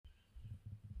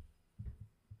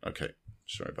Okay,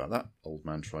 sorry about that. Old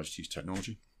man tries to use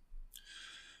technology.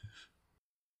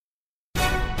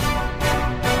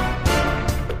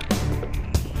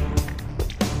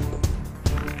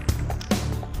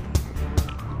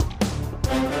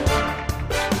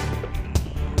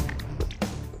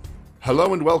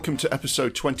 Hello and welcome to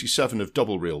episode 27 of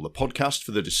Double Reel, the podcast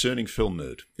for the discerning film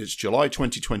nerd. It's July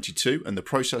 2022 and the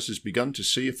process has begun to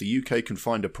see if the UK can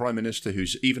find a Prime Minister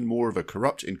who's even more of a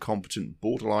corrupt, incompetent,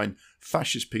 borderline,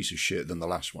 fascist piece of shit than the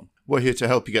last one. We're here to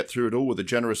help you get through it all with a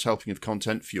generous helping of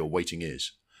content for your waiting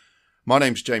ears. My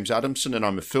name's James Adamson and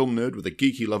I'm a film nerd with a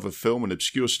geeky love of film and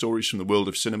obscure stories from the world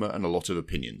of cinema and a lot of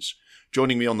opinions.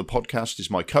 Joining me on the podcast is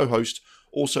my co-host,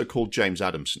 also called James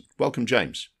Adamson. Welcome,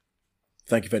 James.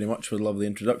 Thank you very much for the lovely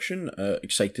introduction.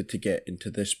 Excited to get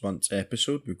into this month's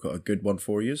episode. We've got a good one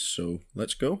for you, so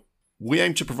let's go. We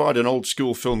aim to provide an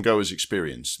old-school film-goer's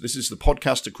experience. This is the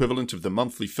podcast equivalent of the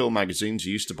monthly film magazines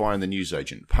you used to buy in the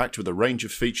newsagent, packed with a range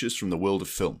of features from the world of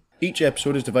film. Each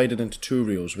episode is divided into 2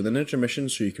 reels, with an intermission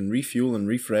so you can refuel and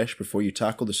refresh before you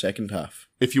tackle the second half.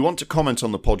 If you want to comment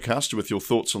on the podcast with your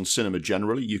thoughts on cinema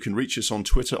generally, you can reach us on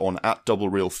Twitter on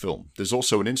 @DoubleReelFilm. There's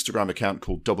also an Instagram account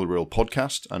called Double Reel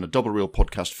Podcast and a Double Reel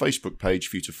Podcast Facebook page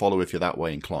for you to follow if you're that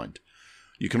way inclined.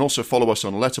 You can also follow us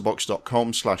on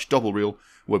letterboxd.com/doublereel,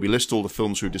 where we list all the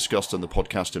films we've discussed on the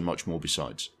podcast and much more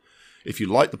besides. If you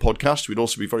like the podcast, we'd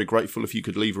also be very grateful if you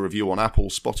could leave a review on Apple,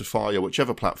 Spotify, or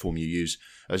whichever platform you use,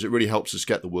 as it really helps us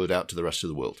get the word out to the rest of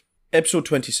the world. Episode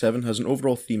 27 has an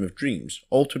overall theme of dreams,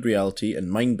 altered reality, and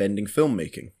mind-bending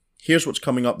filmmaking. Here's what's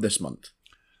coming up this month.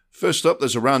 First up,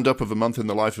 there's a roundup of a month in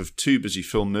the life of 2 busy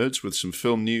film nerds with some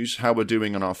film news, how we're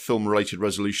doing on our film-related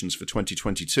resolutions for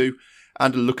 2022,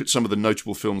 and a look at some of the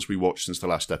notable films we watched since the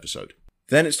last episode.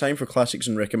 Then it's time for Classics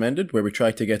and Recommended, where we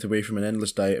try to get away from an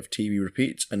endless diet of TV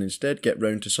repeats and instead get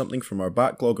round to something from our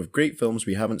backlog of great films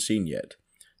we haven't seen yet.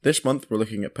 This month we're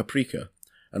looking at Paprika,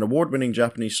 an award-winning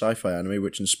Japanese sci-fi anime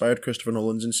which inspired Christopher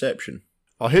Nolan's Inception.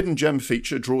 Our Hidden Gem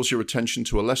feature draws your attention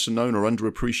to a lesser-known or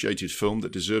underappreciated film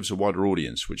that deserves a wider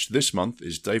audience, which this month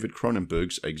is David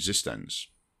Cronenberg's eXistenZ.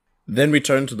 Then we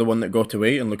turn to The One That Got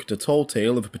Away and look at a tall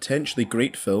tale of a potentially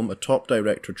great film a top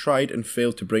director tried and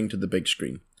failed to bring to the big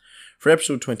screen. For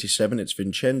episode 27, it's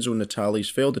Vincenzo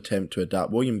Natali's failed attempt to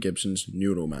adapt William Gibson's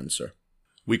Neuromancer.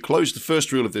 We close the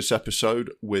first reel of this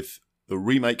episode with the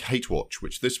remake Hate Watch,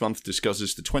 which this month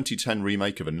discusses the 2010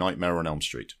 remake of A Nightmare on Elm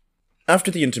Street. After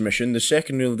the intermission, the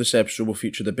second reel of this episode will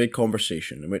feature The Big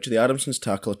Conversation, in which the Adamsons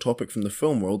tackle a topic from the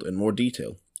film world in more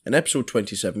detail. In episode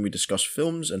 27, we discuss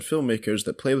films and filmmakers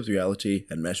that play with reality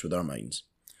and mess with our minds.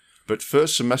 But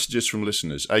first, some messages from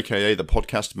listeners, aka the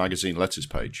podcast magazine letters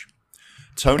page.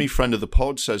 Tony, friend of the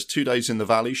pod, says 2 Days in the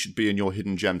Valley should be in your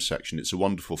Hidden Gem section. It's a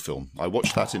wonderful film. I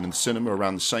watched that in the cinema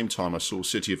around the same time I saw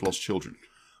City of Lost Children.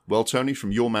 Well, Tony,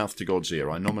 from your mouth to God's ear,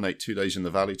 I nominate 2 Days in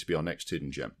the Valley to be our next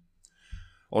Hidden Gem.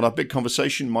 On our big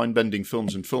conversation, mind-bending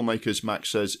films and filmmakers, Max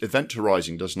says, Event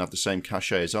Horizon doesn't have the same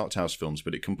cachet as art house films,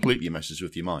 but it completely messes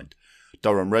with your mind.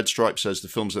 Durham Red Stripe says the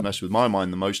films that messed with my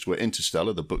mind the most were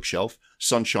Interstellar, The Bookshelf,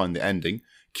 Sunshine, The Ending,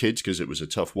 Kids, because it was a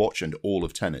tough watch, and all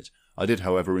of Tenet. I did,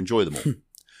 however, enjoy them all.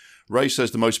 Ray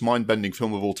says the most mind-bending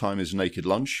film of all time is Naked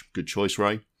Lunch. Good choice,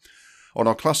 Ray. On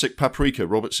our classic Paprika,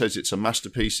 Robert says it's a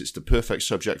masterpiece. It's the perfect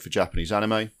subject for Japanese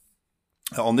anime.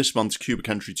 On this month's Cubic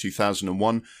Entry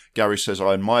 2001, Gary says,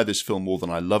 I admire this film more than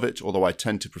I love it, although I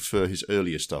tend to prefer his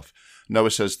earlier stuff.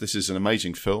 Noah says this is an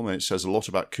amazing film, and it says a lot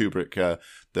about Kubrick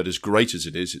that as great as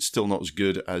it is, it's still not as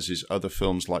good as his other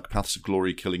films like Paths of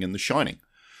Glory, Killing, and The Shining.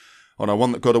 On our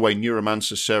One That Got Away,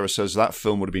 Neuromancer, Sarah says that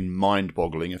film would have been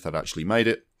mind-boggling if they'd actually made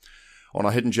it. On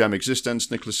our Hidden Gem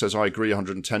eXistenZ, Nicholas says, I agree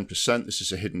 110%. This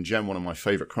is a hidden gem, one of my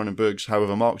favourite Cronenbergs.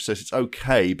 However, Mark says it's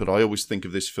okay, but I always think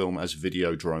of this film as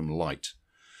Videodrome Light.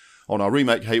 On our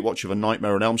remake Hate Watch of A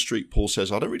Nightmare on Elm Street, Paul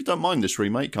says, I don't mind this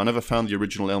remake. I never found the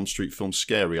original Elm Street films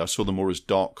scary. I saw them more as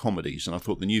dark comedies, and I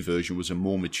thought the new version was a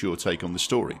more mature take on the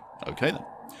story. Okay then.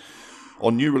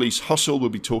 On new release Hustle, we'll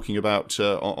be talking about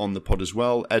on the pod as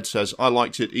well. Ed says, I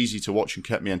liked it, easy to watch and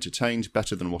kept me entertained,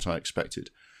 better than what I expected.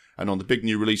 And on the big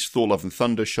new release, Thor Love and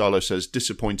Thunder, Shiloh says,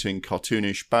 disappointing,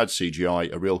 cartoonish, bad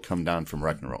CGI, a real come down from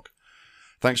Ragnarok.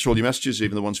 Thanks for all your messages,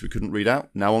 even the ones we couldn't read out.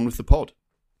 Now on with the pod.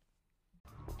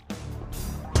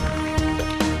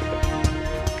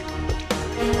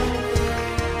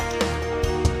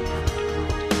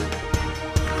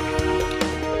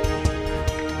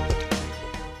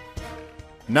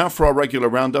 Now for our regular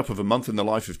roundup of a month in the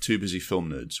life of 2 busy film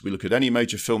nerds. We look at any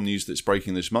major film news that's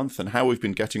breaking this month and how we've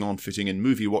been getting on fitting in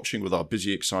movie watching with our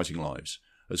busy, exciting lives.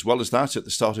 As well as that, at the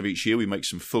start of each year we make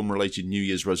some film-related New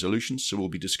Year's resolutions, so we'll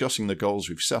be discussing the goals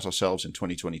we've set ourselves in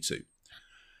 2022.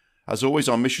 As always,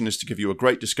 our mission is to give you a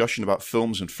great discussion about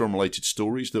films and film-related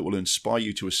stories that will inspire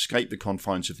you to escape the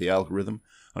confines of the algorithm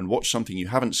and watch something you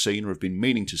haven't seen or have been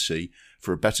meaning to see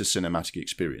for a better cinematic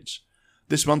experience.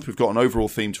 This month we've got an overall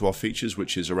theme to our features,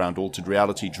 which is around altered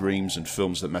reality, dreams, and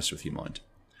films that mess with your mind.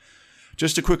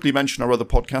 Just to quickly mention our other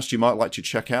podcast you might like to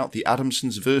check out, the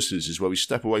eXistenZ Versus is where we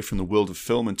step away from the world of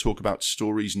film and talk about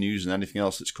stories, news, and anything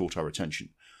else that's caught our attention.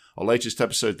 Our latest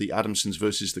episode, the eXistenZ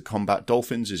Versus the Combat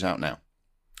Dolphins, is out now.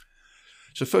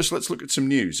 So first, let's look at some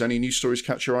news. Any news stories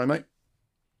catch your eye, mate?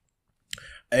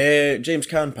 James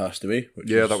Caan passed away.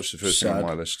 Yeah, that was the first thing on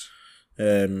my list.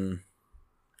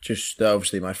 Just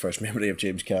obviously my first memory of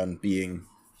James Caan being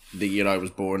the year I was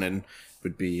born in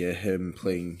would be him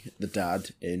playing the dad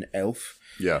in Elf.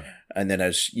 Yeah. And then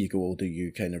as you go older,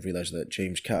 you kind of realise that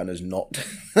James Caan is not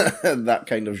that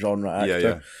kind of genre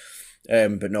actor. Yeah.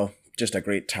 But no, just a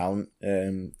great talent.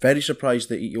 Very surprised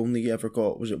that he only ever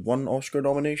got, was it one Oscar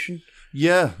nomination?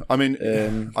 Yeah, I mean,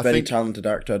 very talented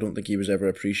actor. I don't think he was ever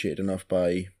appreciated enough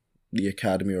by the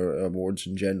Academy or awards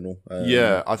in general.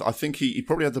 I think he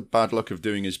probably had the bad luck of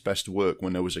doing his best work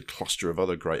when there was a cluster of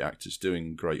other great actors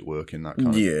doing great work in that kind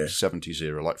of 70s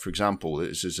era. Like, for example,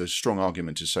 there's a strong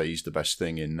argument to say he's the best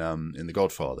thing in The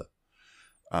Godfather.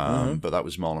 But that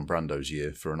was Marlon Brando's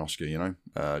year for an Oscar,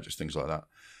 just things like that.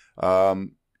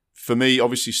 For me,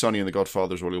 obviously, Sonny in The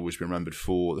Godfather is what I'll always be remembered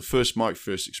for. My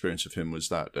first experience of him was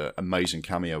that amazing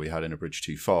cameo he had in A Bridge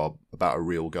Too Far about a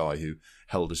real guy who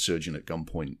held a surgeon at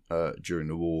gunpoint during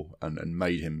the war and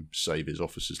made him save his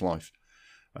officer's life,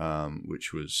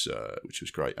 which was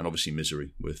great. And obviously,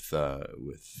 Misery with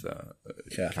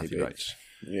Kathy Bates.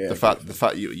 Yeah, the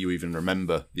fact you even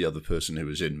remember the other person who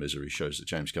was in Misery shows that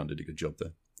James Caan did a good job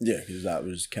there. Yeah, because that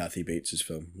was Kathy Bates'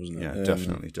 film, wasn't it? Yeah,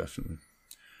 definitely.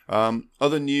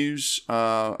 Other news,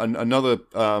 another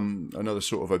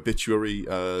sort of obituary.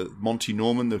 Monty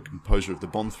Norman, the composer of the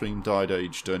Bond theme, died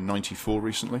aged 94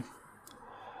 recently.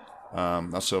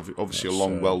 That's obviously a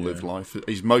long, well-lived life.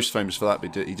 He's most famous for that,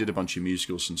 but he did a bunch of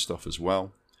musicals and stuff as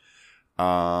well.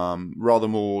 Rather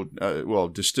more,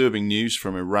 disturbing news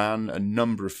from Iran. A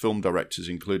number of film directors,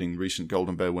 including recent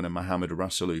Golden Bear winner Mohammad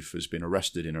Rasuluf, has been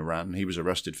arrested in Iran. He was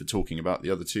arrested for talking about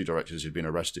the other two directors who've been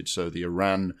arrested. So the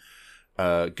Iran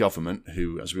government,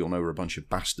 who, as we all know, are a bunch of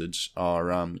bastards,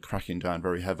 are cracking down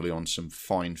very heavily on some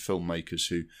fine filmmakers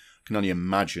who can only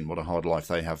imagine what a hard life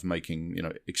they have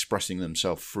expressing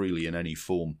themselves freely in any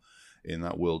form in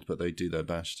that world, but they do their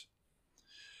best.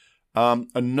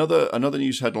 Another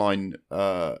news headline,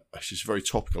 which is very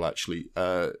topical actually.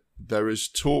 There is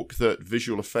talk that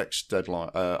visual effects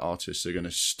artists are going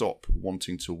to stop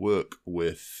wanting to work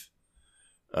with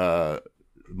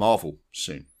Marvel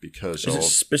soon because is it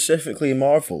specifically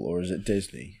Marvel or is it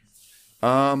Disney?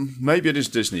 Maybe it is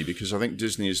Disney, because I think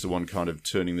Disney is the one kind of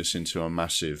turning this into a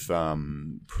massive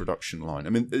production line. I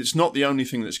mean, it's not the only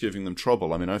thing that's giving them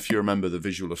trouble. I mean, if you remember the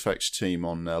visual effects team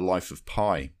on Life of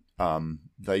Pi,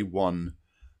 they won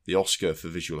the Oscar for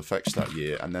visual effects that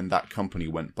year, and then that company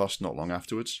went bust not long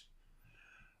afterwards.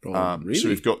 Really? So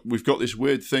we've got this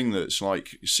weird thing that's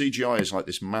like CGI is like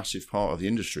this massive part of the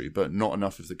industry, but not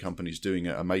enough of the companies doing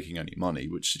it are making any money,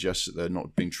 which suggests that they're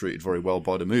not being treated very well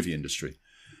by the movie industry.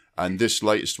 And this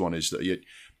latest one is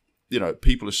that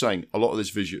people are saying a lot of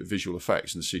this visual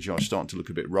effects and the CGI is starting to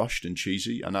look a bit rushed and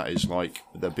cheesy, and that is like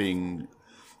they're being.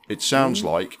 It sounds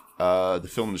like the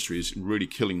film industry is really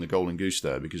killing the golden goose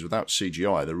there, because without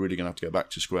CGI, they're really going to have to go back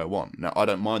to square one. Now, I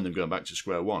don't mind them going back to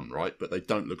square one, right? But they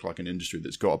don't look like an industry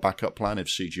that's got a backup plan if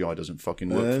CGI doesn't fucking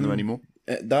work for them anymore.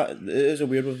 That is a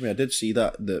weird one for me. I did see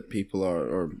that people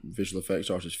or visual effects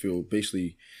artists feel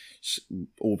basically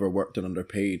overworked and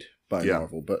underpaid by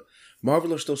Marvel, but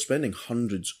Marvel are still spending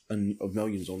hundreds of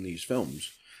millions on these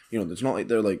films. It's not like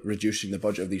they're like reducing the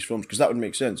budget of these films, because that would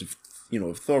make sense if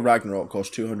Thor Ragnarok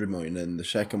cost 200 million and the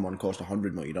second one cost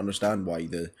 100 million. You'd understand why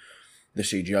the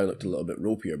CGI looked a little bit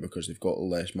ropier, because they've got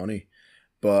less money.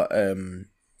 But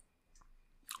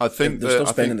I think they're still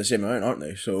spending the same amount, aren't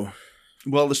they? So.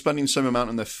 Well, they're spending the same amount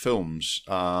on their films.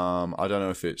 I don't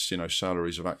know if it's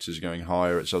salaries of actors going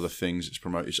higher, it's other things,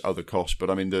 it's other costs. But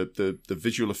I mean, the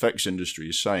visual effects industry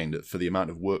is saying that for the amount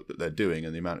of work that they're doing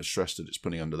and the amount of stress that it's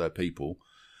putting under their people,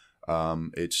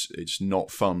 it's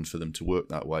not fun for them to work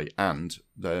that way, and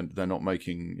they're not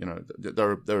making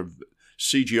there are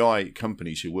CGI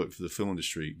companies who work for the film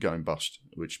industry going bust,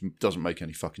 which doesn't make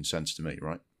any fucking sense to me,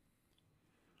 right?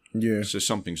 Yeah. So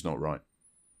something's not right.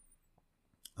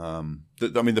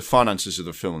 The finances of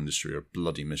the film industry are a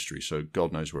bloody mystery, so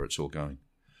God knows where it's all going.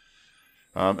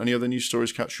 Any other news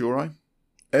stories catch your eye?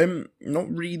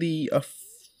 Not really a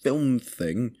film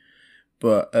thing,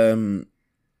 but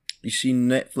You see,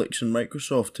 Netflix and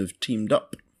Microsoft have teamed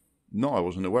up. No, I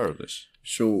wasn't aware of this.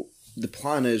 So the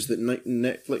plan is that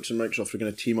Netflix and Microsoft are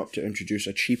going to team up to introduce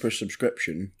a cheaper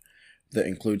subscription that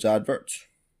includes adverts.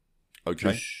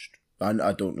 Okay.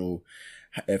 I don't know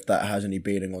if that has any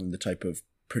bearing on the type of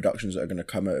productions that are going to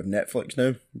come out of Netflix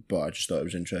now, but I just thought it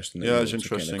was interesting. Yeah, it's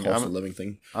interesting. Kind of cost of living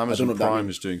thing. Amazon Prime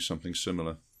is doing something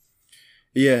similar.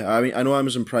 Yeah, I mean, I know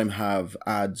Amazon Prime have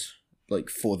ads like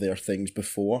for their things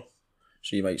before,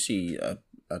 so you might see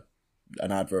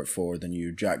an advert for the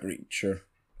new Jack Reacher,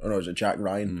 or no, is it Jack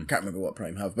Ryan? I can't remember what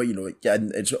Prime have, but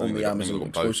it's only Amazon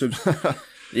exclusives.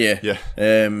 Yeah, yeah.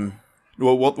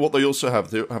 Well, what they also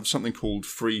have, they have something called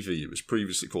Freevee. It was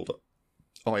previously called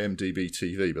IMDb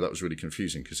TV, but that was really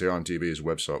confusing because the IMDb is a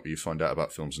website where you find out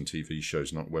about films and TV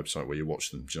shows, not a website where you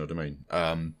watch them. Do you know what I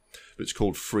mean? But it's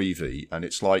called Freevee, and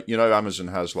it's like, Amazon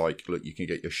has like, look, you can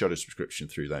get your Shudder subscription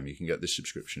through them, you can get this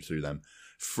subscription through them.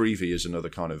 Freevee is another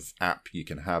kind of app you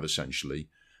can have essentially,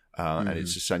 and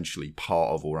it's essentially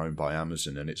part of or owned by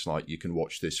Amazon, and it's like you can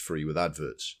watch this free with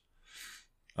adverts.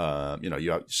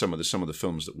 You have some of the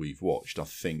films that we've watched. I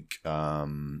think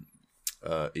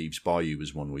Eve's Bayou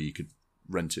was one where you could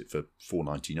rent it for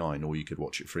 $4.99, or you could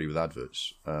watch it free with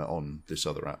adverts on this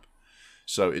other app.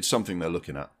 So it's something they're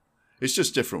looking at. It's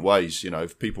just different ways,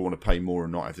 if people want to pay more or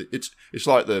not. It's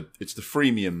the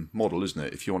freemium model, isn't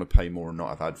it? If you want to pay more or not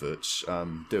have adverts,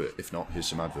 do it. If not, here's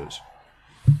some adverts.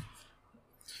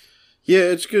 Yeah,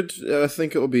 it's good. I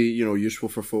think it'll be useful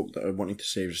for folk that are wanting to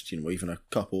save just even a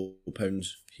couple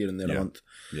pounds here and there a month.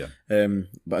 Yeah.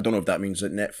 But I don't know if that means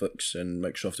that Netflix and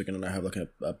Microsoft are going to have like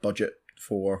a budget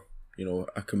for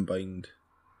a combined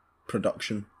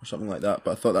production or something like that.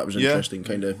 But I thought that was interesting,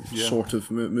 sort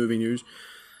of movie news.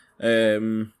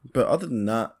 But other than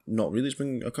that, not really. It's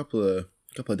been a couple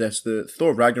of deaths. The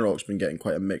Thor Ragnarok's been getting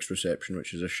quite a mixed reception,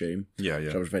 which is a shame. Yeah.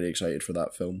 I was very excited for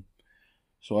that film.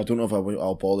 So I don't know if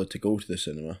I'll bother to go to the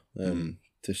cinema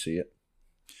to see it.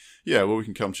 Yeah, well, we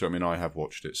can come to it. I mean, I have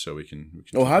watched it, so we can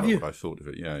talk have about you? What I thought of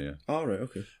it. Yeah. Oh, right,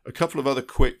 okay. A couple of other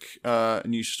quick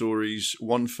news stories.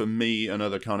 One for me and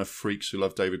other kind of freaks who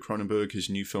love David Cronenberg. His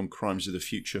new film, Crimes of the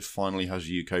Future, finally has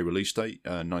a UK release date,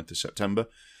 9th of September.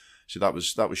 So that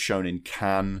was shown in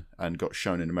Cannes and got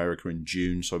shown in America in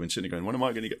June. So I've been sitting there going, when am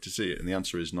I going to get to see it? And the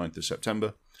answer is 9th of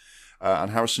September. And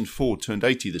Harrison Ford turned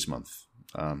 80 this month.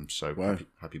 Wow.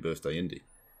 Happy birthday, Indy.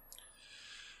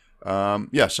 So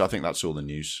I think that's all the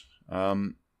news.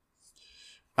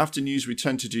 After news, we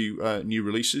tend to do new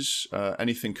releases.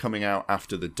 Anything coming out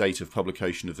after the date of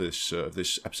publication of this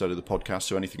episode of the podcast,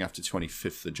 so anything after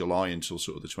 25th of July until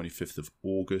sort of the 25th of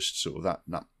August, sort of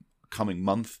that coming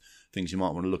month, things you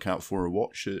might want to look out for or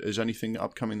watch. Is anything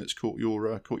upcoming that's caught your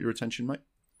attention, mate?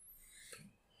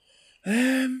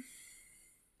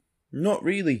 Not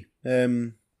really.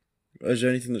 Is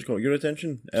there anything that's caught your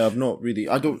attention? I've not really.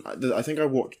 I think I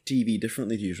watch TV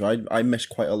differently to you, so I miss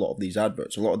quite a lot of these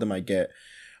adverts. A lot of them I get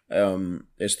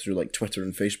is through like Twitter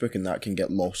and Facebook, and that can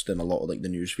get lost in a lot of like the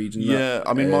news feeds and that. Yeah,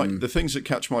 I mean, the things that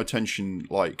catch my attention,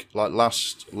 like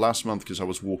last month, because I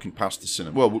was walking past the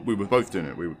cinema. Well, we were both doing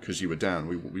it. Because you were down.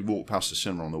 We walked past the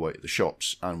cinema on the way to the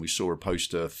shops, and we saw a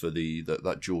poster for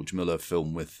that George Miller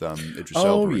film with Idris Elba.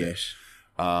 Oh yes.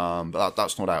 But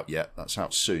that's not out yet. That's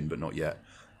out soon, but not yet.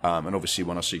 And obviously,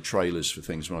 when I see trailers for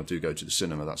things, when I do go to the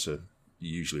cinema, that's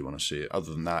usually when I see it.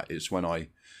 Other than that, it's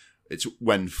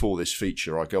when for this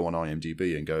feature I go on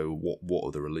IMDb and go, what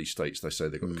are the release dates they say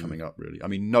they've got coming up? Really, I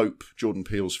mean, Nope, Jordan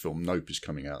Peele's film Nope is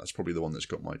coming out. That's probably the one that's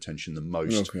got my attention the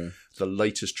most. Okay. The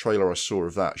latest trailer I saw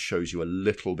of that shows you a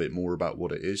little bit more about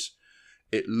what it is.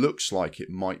 It looks like it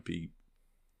might be.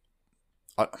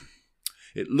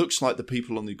 It looks like the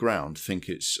people on the ground think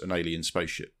it's an alien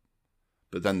spaceship.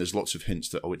 But then there's lots of hints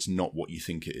that, it's not what you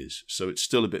think it is. So it's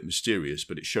still a bit mysterious,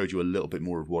 but it showed you a little bit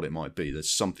more of what it might be.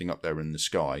 There's something up there in the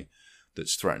sky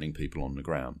that's threatening people on the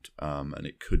ground. And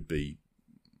it could be,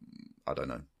 I don't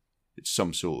know, it's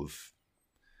some sort of,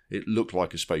 it looked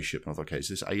like a spaceship. And I thought, okay, is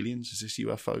this aliens? Is this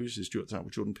UFOs? Is that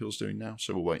what Jordan Peele's doing now?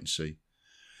 So we'll wait and see.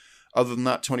 Other than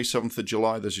that, 27th of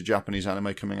July, there's a Japanese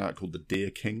anime coming out called The Deer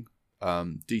King.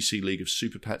 DC League of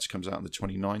Super Pets comes out on the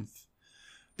 29th.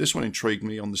 This one intrigued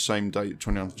me. On the same date,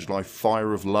 29th of July,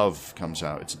 Fire of Love comes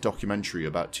out. It's a documentary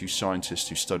about two scientists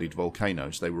who studied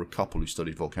volcanoes. They were a couple who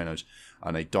studied volcanoes,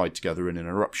 and they died together in an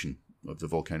eruption of the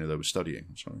volcano they were studying.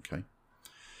 So, okay.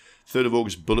 3rd of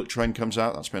August, Bullet Train comes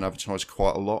out. That's been advertised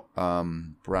quite a lot.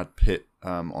 Brad Pitt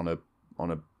on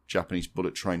a Japanese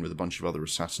bullet train with a bunch of other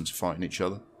assassins fighting each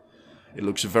other. It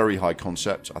looks a very high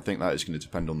concept. I think that is going to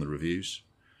depend on the reviews.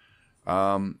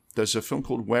 There's a film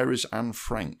called Where is Anne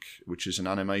Frank, which is an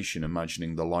animation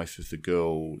imagining the life of the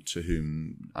girl to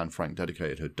whom Anne Frank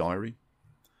dedicated her diary.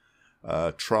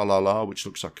 Tra La La, which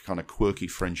looks like a kind of quirky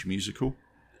French musical.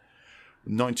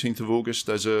 19th of August,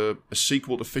 there's a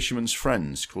sequel to Fisherman's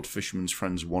Friends called Fisherman's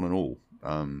Friends One and All.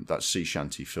 That sea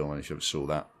shanty film, if you ever saw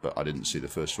that, but I didn't see the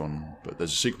first one, but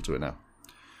there's a sequel to it now.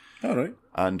 All right.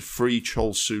 And Free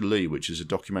Chol Soo Lee, which is a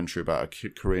documentary about a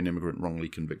Korean immigrant wrongly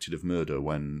convicted of murder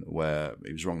where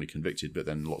he was wrongly convicted, but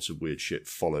then lots of weird shit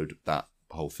followed that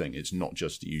whole thing. It's not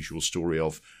just the usual story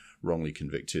of wrongly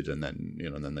convicted and then,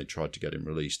 then they tried to get him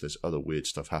released. There's other weird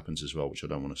stuff happens as well, which I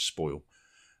don't want to spoil.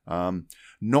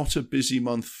 Not a busy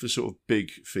month for sort of big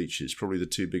features. Probably the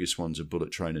two biggest ones are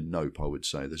Bullet Train and Nope, I would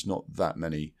say. There's not that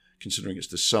many, considering it's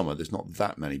the summer, there's not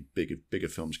that many bigger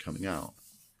films coming out.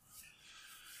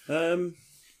 But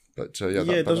it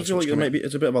doesn't feel like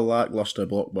it's a bit of a lackluster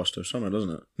blockbuster summer,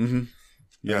 doesn't it? Mm-hmm.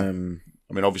 Yeah.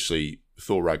 I mean, obviously,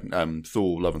 Thor: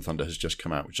 Love and Thunder has just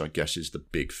come out, which I guess is the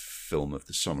big film of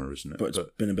the summer, isn't it? But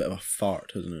it's been a bit of a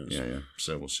fart, hasn't it? Yeah.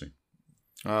 So we'll see.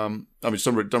 I mean, it's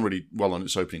done really well on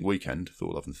its opening weekend,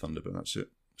 Thor: Love and Thunder, but that's it.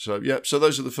 So so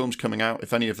those are the films coming out.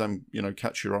 If any of them,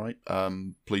 catch your eye,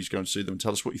 please go and see them and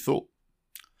tell us what you thought.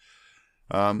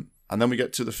 And then we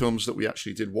get to the films that we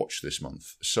actually did watch this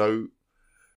month. So,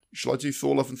 shall I do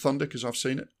Thor: Love and Thunder because I've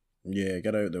seen it? Yeah,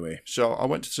 get out of the way. So I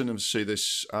went to cinema to see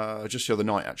this just the other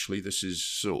night, actually. This is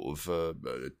sort of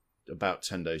about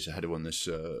 10 days ahead of when this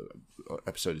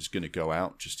episode is going to go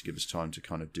out, just to give us time to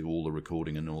kind of do all the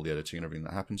recording and all the editing and everything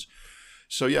that happens.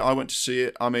 So, yeah, I went to see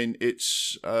it. I mean,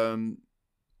 it's... the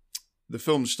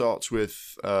film starts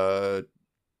with Chris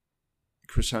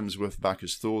Hemsworth back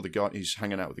as Thor. He's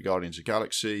hanging out with the Guardians of the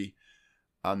Galaxy.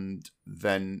 And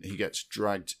then he gets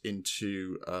dragged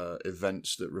into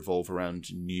events that revolve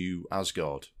around New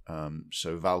Asgard.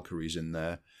 So Valkyrie's in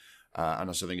there. And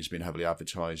as I think it's been heavily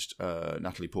advertised,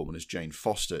 Natalie Portman as Jane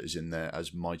Foster is in there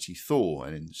as Mighty Thor.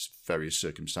 And in various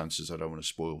circumstances, I don't want to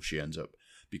spoil, she ends up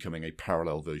becoming a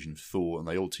parallel version of Thor. And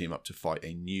they all team up to fight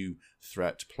a new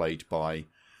threat played by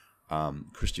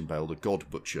Christian Bale, the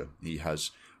God Butcher. He has,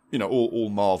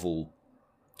 all Marvel...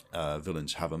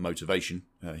 villains have a motivation.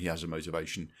 He has a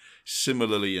motivation.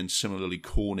 Similarly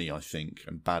corny, I think,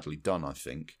 and badly done, I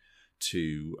think,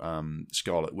 to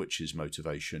Scarlet Witch's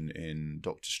motivation in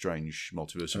Doctor Strange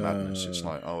Multiverse of Madness. It's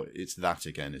like, it's that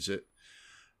again, is it?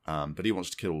 But he wants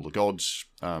to kill all the gods.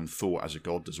 Thor, as a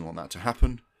god, doesn't want that to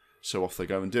happen. So off they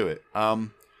go and do it.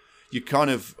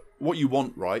 What you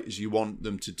want, right, is you want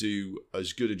them to do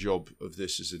as good a job of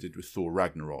this as they did with Thor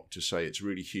Ragnarok, to say it's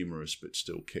really humorous but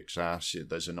still kicks ass.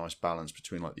 There's a nice balance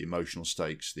between like the emotional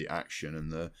stakes, the action,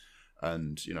 and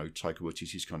Taika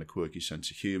Waititi's kind of quirky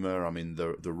sense of humor. I mean,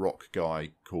 the rock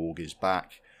guy Korg is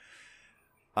back.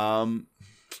 It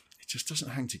just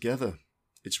doesn't hang together.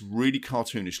 It's really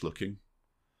cartoonish looking.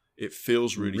 It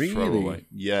feels really throwaway.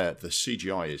 Yeah, the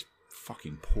CGI is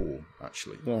fucking poor,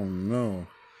 actually. Oh no.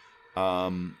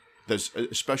 There's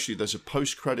a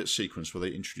post-credit sequence where they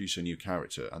introduce a new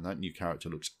character, and that new character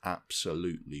looks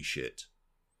absolutely shit.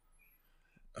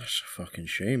 That's a fucking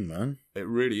shame, man. It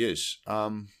really is.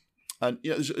 And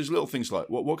there's little things like,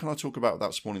 what can I talk about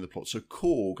without spoiling the plot? So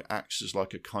Korg acts as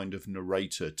like a kind of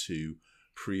narrator to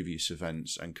previous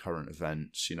events and current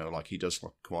events. Like he does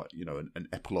like quite, an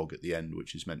epilogue at the end,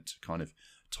 which is meant to kind of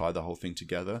tie the whole thing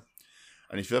together.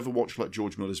 And if you ever watch like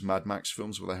George Miller's Mad Max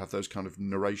films where they have those kind of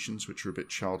narrations which are a bit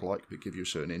childlike but give you a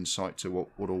certain insight to what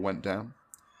all went down,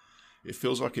 it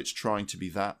feels like it's trying to be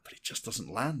that, but it just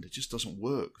doesn't land. It just doesn't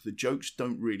work. The jokes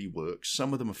don't really work.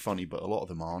 Some of them are funny, but a lot of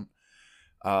them aren't.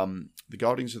 The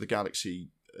Guardians of the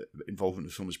Galaxy involvement in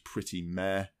the film is pretty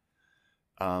meh.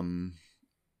 I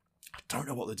don't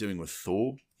know what they're doing with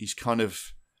Thor. He's kind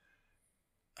of...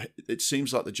 It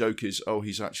seems like the joke is,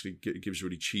 he's actually gives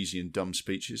really cheesy and dumb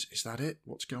speeches. Is that it?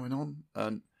 What's going on?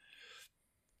 And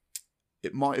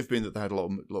it might have been that they had a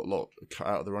lot cut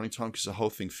out of the running time because the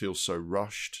whole thing feels so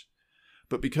rushed.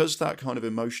 But because that kind of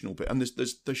emotional bit, and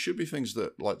there should be things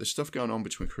that, like the stuff going on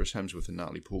between Chris Hemsworth and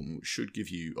Natalie Portman, which should give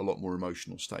you a lot more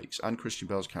emotional stakes, and Christian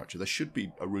Bale's character, there should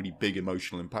be a really big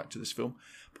emotional impact to this film.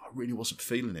 But I really wasn't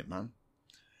feeling it, man.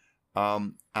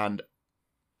 And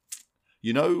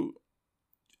there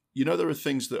are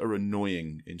things that are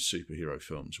annoying in superhero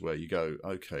films where you go,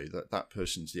 okay, that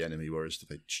person's the enemy, whereas if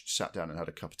they sat down and had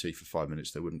a cup of tea for 5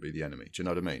 minutes, they wouldn't be the enemy. Do you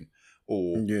know what I mean?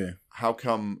 Or Yeah. how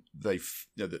come the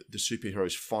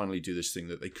superheroes finally do this thing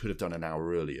that they could have done an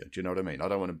hour earlier? Do you know what I mean? I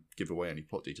don't want to give away any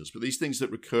plot details, but these things that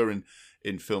recur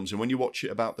in films, and when you watch it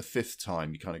about the fifth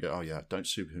time, you kind of go, oh yeah, don't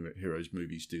superheroes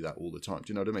movies do that all the time?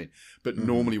 Do you know what I mean? But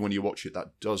normally when you watch it,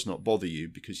 that does not bother you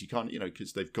because you can't,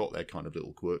 because they've got their kind of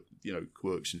little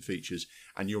quirks and features,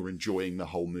 and you're enjoying the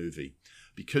whole movie.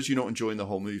 Because you're not enjoying the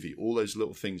whole movie, all those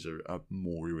little things are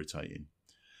more irritating.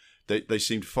 They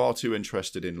seemed far too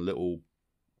interested in little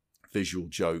visual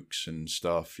jokes and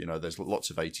stuff. There's lots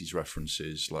of 80s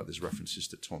references, like there's references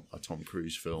to a Tom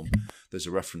Cruise film. There's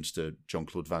a reference to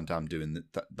Jean-Claude Van Damme doing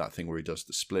that thing where he does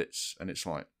the splits, and it's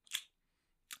like,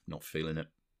 not feeling it.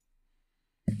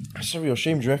 It's a real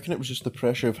shame. Do you reckon it was just the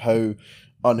pressure of how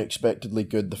unexpectedly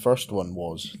good the first one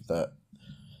was that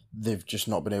they've just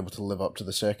not been able to live up to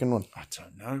the second one? I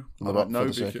don't know. Live up for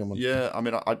the second one. Yeah, I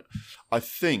mean, I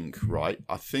think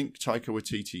Taika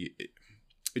Waititi,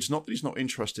 it's not that he's not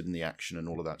interested in the action and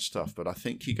all of that stuff, but I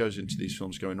think he goes into these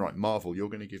films going, right, Marvel, you're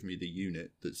going to give me the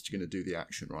unit that's going to do the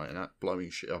action, right, and that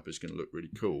blowing shit up is going to look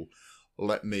really cool.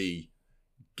 Let me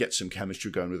get some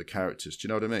chemistry going with the characters. Do you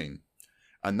know what I mean?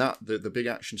 And that the big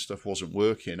action stuff wasn't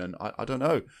working, and I don't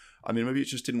know. I mean, maybe it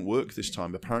just didn't work this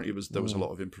time. Apparently, there was a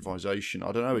lot of improvisation.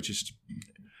 I don't know. It just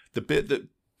the bit that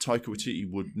Taika Waititi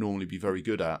would normally be very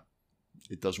good at,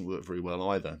 it doesn't work very well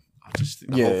either. I just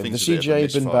think the whole thing's the CGI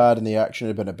had been misfire. bad and the action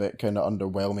had been a bit kind of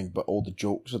underwhelming, but all the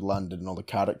jokes had landed and all the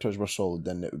characters were solid.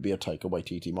 Then it would be a Taika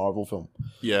Waititi Marvel film.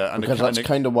 Yeah, and because that's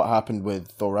kind of what happened with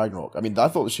Thor Ragnarok. I mean, I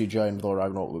thought the CGI in Thor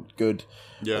Ragnarok looked good.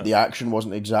 Yeah, the action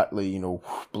wasn't exactly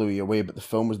blew you away, but the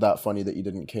film was that funny that you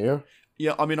didn't care.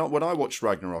 Yeah, I mean, when I watched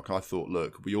Ragnarok, I thought,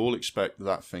 look, we all expect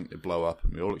that thing to blow up,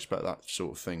 and we all expect that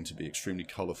sort of thing to be extremely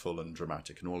colourful and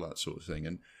dramatic and all that sort of thing.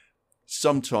 And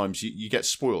sometimes you get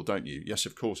spoiled, don't you? Yes,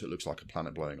 of course, it looks like a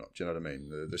planet blowing up. Do you know what I mean?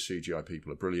 The CGI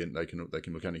people are brilliant. They can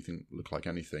look like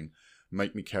anything.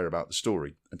 Make me care about the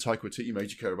story. And Taika Waititi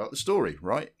made you care about the story,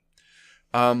 right?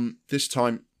 This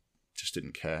time, just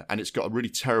didn't care. And it's got a really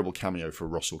terrible cameo for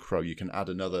Russell Crowe. You can add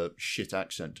another shit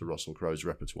accent to Russell Crowe's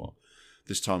repertoire.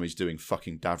 This time he's doing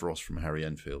fucking Davros from Harry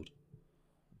Enfield.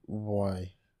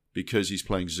 Why? Because he's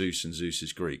playing Zeus and Zeus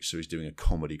is Greek, so he's doing a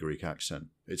comedy Greek accent.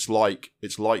 It's like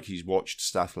he's watched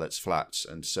Statlet's Flats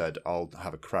and said, I'll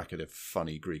have a crack at a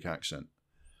funny Greek accent.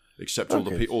 Except all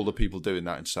the people doing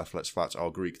that in Statlet's Flats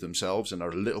are Greek themselves and are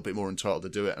a little bit more entitled to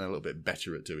do it and a little bit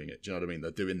better at doing it. Do you know what I mean?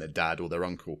 They're doing their dad or their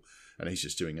uncle, and he's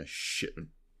just doing a shit.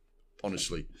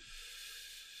 Honestly,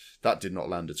 that did not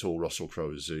land at all. Russell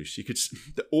Crowe as Zeus. You could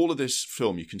all of this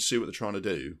film, you can see what they're trying to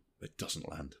do. It doesn't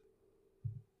land.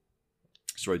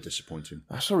 It's very disappointing.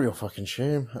 That's a real fucking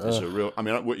shame. It's a real. I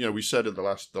mean, we said in the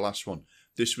last one,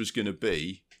 this was going to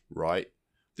be right.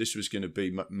 This was going to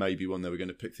be maybe when they were going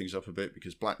to pick things up a bit,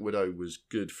 because Black Widow was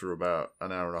good for about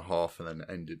an hour and a half and then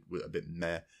ended with a bit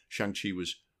meh. Shang-Chi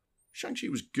was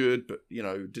good, but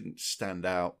didn't stand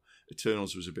out.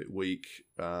 Eternals was a bit weak.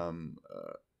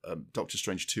 Doctor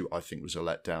Strange 2, I think, was a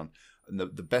letdown. And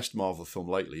the best Marvel film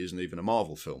lately isn't even a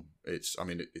Marvel film. It's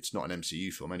not an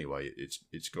MCU film anyway. It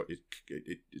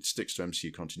sticks to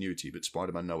MCU continuity, but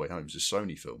Spider-Man No Way Home is a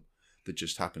Sony film that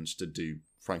just happens to do,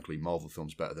 frankly, Marvel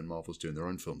films better than Marvel's doing their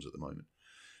own films at the moment.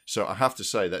 So I have to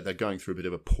say that they're going through a bit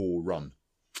of a poor run.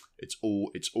 It's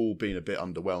all been a bit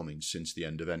underwhelming since the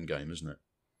end of Endgame, isn't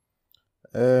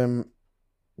it?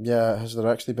 Yeah, has there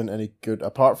actually been any good,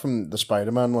 apart from the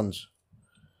Spider-Man ones?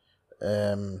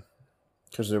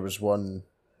 Because there was one.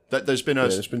 There's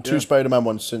been two Spider-Man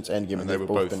ones since Endgame, and they've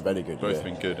both been very good. Both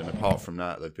been good, and apart from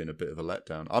that, they've been a bit of a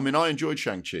letdown. I mean, I enjoyed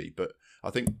Shang-Chi, but I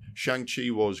think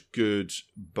Shang-Chi was good,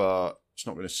 but it's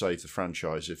not going to save the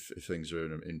franchise if things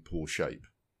are in poor shape,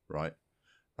 right?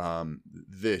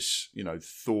 This,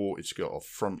 Thor, it's got a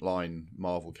frontline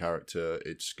Marvel character.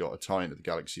 It's got a tie into the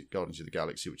Guardians of the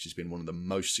Galaxy, which has been one of the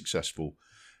most successful,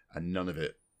 and none of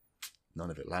it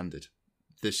landed.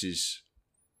 This is,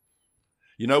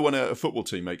 when a football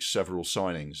team makes several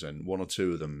signings and one or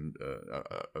two of them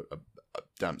are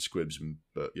damp squibs,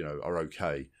 but are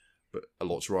okay, but a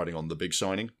lot's riding on the big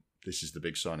signing. This is the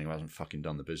big signing who hasn't fucking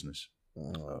done the business.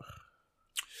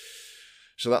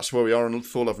 So that's where we are on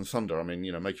Thor: Love and Thunder. I mean,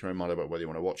 make your own mind about whether you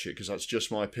want to watch it, because that's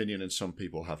just my opinion, and some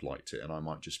people have liked it, and I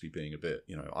might just be being a bit,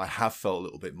 I have felt a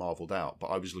little bit marvelled out, but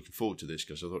I was looking forward to this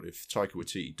because I thought if Taika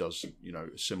Waititi does,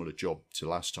 a similar job to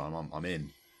last time, I'm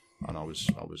in, and I was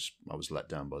let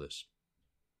down by this.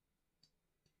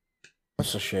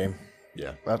 That's a shame.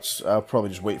 Yeah, I'll probably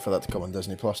just wait for that to come on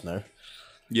Disney Plus now.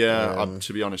 Yeah,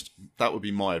 to be honest, that would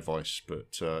be my advice.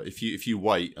 But if you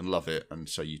wait and love it and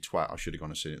say, you twat, I should have gone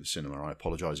to see it at the cinema, I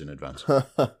apologise in advance.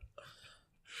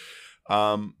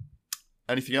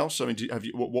 Anything else? I mean, have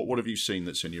you what have you seen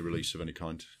that's in your release of any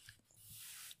kind?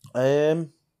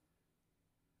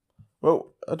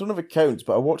 Well, I don't know if it counts,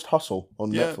 but I watched Hustle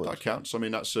on Netflix. Yeah, that counts. I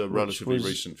mean, that's a relatively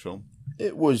recent film.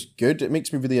 It was good. It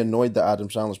makes me really annoyed that Adam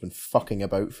Sandler's been fucking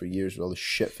about for years with all the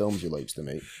shit films he likes to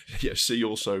make. Yeah, see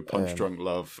also Punch Drunk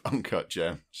Love, Uncut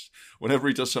Gems. Whenever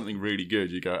he does something really good,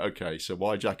 you go, okay, so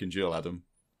why Jack and Jill, Adam?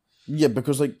 Yeah,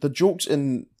 because like the jokes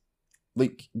in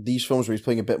like these films where he's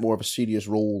playing a bit more of a serious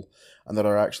role and there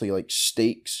are actually like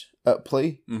stakes at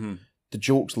play, the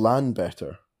jokes land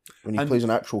better when he plays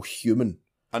an actual human.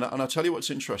 And I'll tell you what's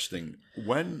interesting.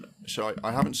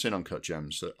 I haven't seen Uncut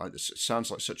Gems. It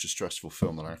sounds like such a stressful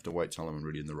film that I have to wait till I'm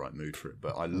really in the right mood for it.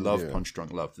 But I love Punch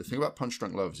Drunk Love. The thing about Punch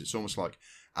Drunk Love is it's almost like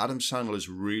Adam Sandler is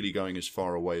really going as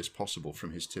far away as possible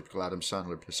from his typical Adam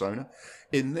Sandler persona.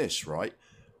 In this, right,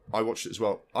 I watched it as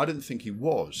well. I didn't think he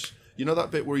was. You know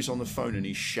that bit where he's on the phone and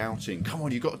he's shouting, "Come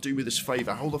on, you've got to do me this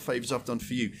favour. All the favours I've done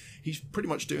for you." He's pretty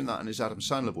much doing that in his Adam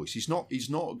Sandler voice. He's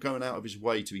not going out of his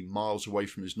way to be miles away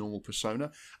from his normal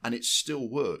persona, and it still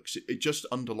works. It just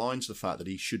underlines the fact that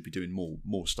he should be doing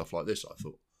more stuff like this, I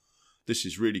thought. This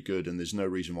is really good, and there's no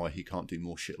reason why he can't do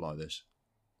more shit like this.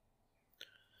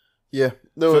 Yeah.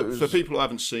 No, for people who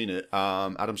haven't seen it,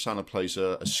 Adam Sandler plays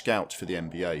a scout for the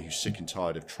NBA who's sick and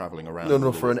tired of travelling around.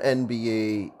 No, for an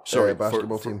NBA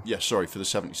basketball team. Yeah, sorry, for the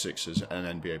 76ers,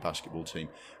 an NBA basketball team.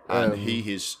 And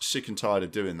he is sick and tired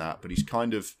of doing that, but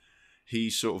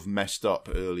he's sort of messed up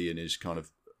early in his kind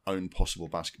of own possible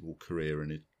basketball career, and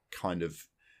it kind of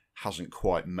hasn't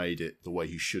quite made it the way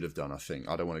he should have done, I think.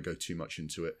 I don't want to go too much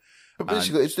into it. But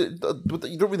basically,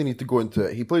 you don't really need to go into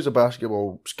it. He plays a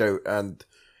basketball scout and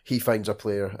he finds a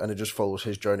player, and it just follows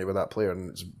his journey with that player,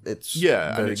 and it's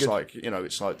and it's good. like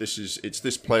it's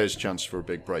this player's chance for a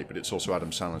big break, but it's also Adam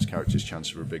Sandler's character's chance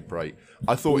for a big break.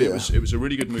 I thought it was a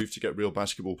really good move to get real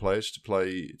basketball players to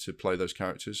play those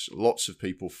characters. Lots of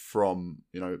people from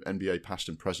NBA past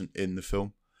and present in the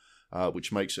film,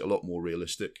 which makes it a lot more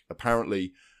realistic.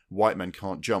 Apparently, White Men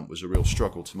Can't Jump was a real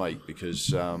struggle to make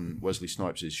because Wesley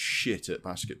Snipes is shit at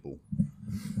basketball.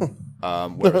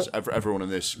 Whereas everyone in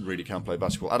this really can play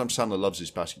basketball. Adam Sandler loves his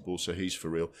basketball, so he's for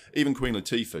real. Even Queen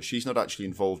Latifah, she's not actually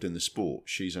involved in the sport.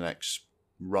 She's an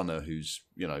ex-runner who's,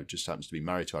 just happens to be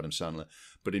married to Adam Sandler.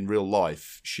 But in real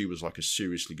life, she was like a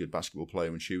seriously good basketball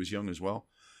player when she was young as well.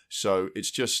 So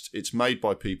it's made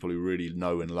by people who really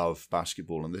know and love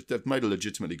basketball, and they've made a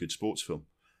legitimately good sports film.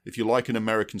 If you like an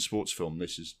American sports film,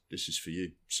 this is for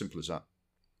you. Simple as that.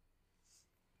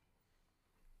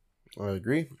 I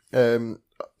agree.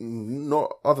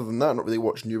 Not other than that, not really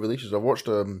watched new releases. I've watched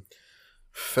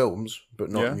films,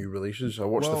 but not new releases. I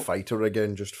watched The Fighter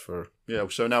again just for. Yeah.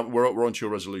 So now we're on to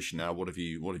your resolution. Now, what have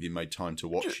you made time to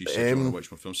watch? You said you want to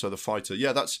watch my film. So The Fighter.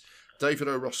 Yeah, that's David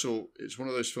O. Russell. It's one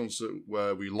of those films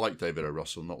where we like David O.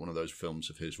 Russell, not one of those films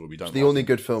of his where we don't. It's the only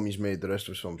good film he's made. The rest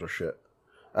of his films are shit,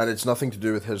 and it's nothing to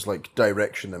do with his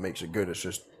direction that makes it good. It's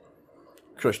just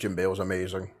Christian Bale's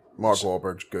amazing. Mark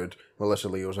Wahlberg's good. Melissa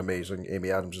Leo's amazing. Amy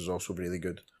Adams is also really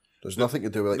good. There's nothing to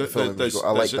do with the film.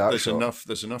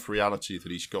 There's enough reality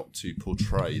that he's got to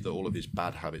portray that all of his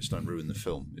bad habits don't ruin the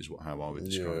film. Is how I would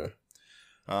describe it.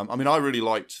 I really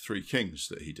liked Three Kings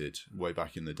that he did way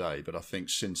back in the day, but I think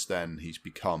since then he's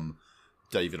become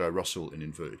David O. Russell in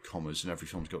inverted commas, and every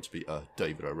film's got to be a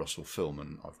David O. Russell film,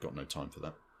 and I've got no time for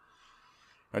that.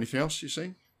 Anything else you've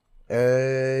seen?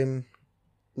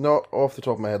 Not off the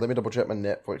top of my head. Let me double check my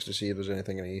Netflix to see if there's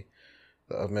anything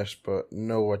that I've missed. But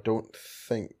no, I don't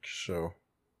think so.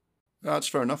 That's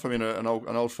fair enough. I mean, an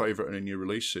old favourite and a new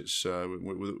release. It's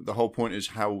the whole point is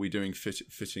how are we doing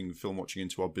fitting film watching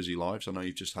into our busy lives. I know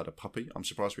you've just had a puppy. I'm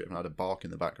surprised we haven't had a bark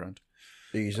in the background.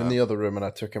 He's in the other room, and I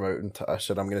took him out and I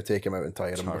said I'm going to take him out and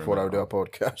tire him before I do a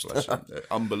podcast. Bless him.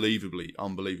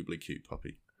 Unbelievably cute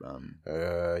puppy.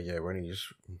 Yeah,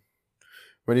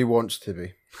 when he wants to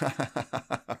be.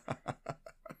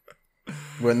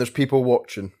 When there's people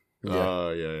watching.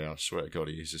 Yeah. Yeah. I swear to God,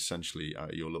 he's essentially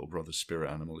your little brother's spirit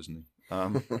animal, isn't he?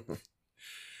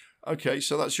 Okay,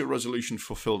 so that's your resolution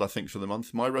fulfilled, I think, for the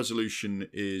month. My resolution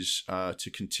is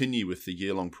to continue with the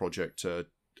year-long project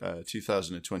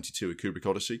 2022 A Kubrick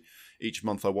Odyssey. Each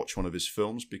month I watch one of his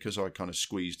films because I kind of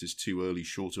squeezed his two early,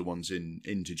 shorter ones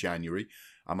into January.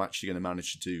 I'm actually going to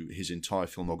manage to do his entire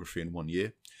filmography in 1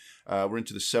 year. We're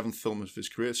into the seventh film of his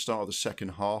career, start of the second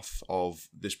half of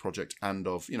this project and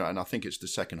I think it's the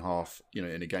second half, in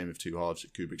a game of two halves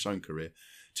of Kubrick's own career.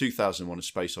 2001 A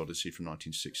Space Odyssey from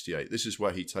 1968. This is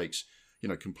where he takes,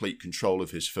 complete control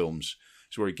of his films.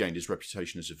 It's where he gained his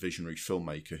reputation as a visionary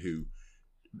filmmaker who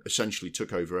essentially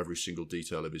took over every single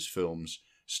detail of his films,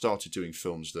 started doing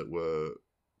films that were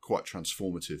quite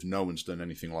transformative. No one's done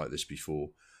anything like this before.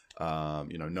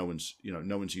 No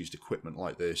one's used equipment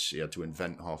like this. He had to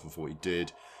invent half of what he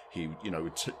did. He,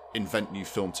 would invent new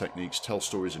film techniques, tell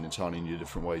stories in entirely new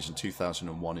different ways. And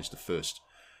 2001 is the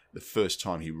first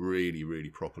time he really, really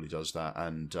properly does that.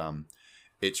 And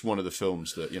it's one of the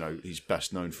films that, he's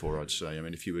best known for, I'd say. I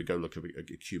mean, if you would go look at a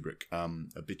Kubrick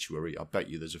obituary, I bet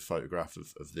you there's a photograph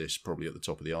of this probably at the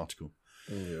top of the article.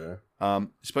 Yeah.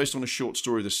 It's based on a short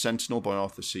story, The Sentinel, by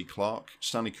Arthur C. Clarke.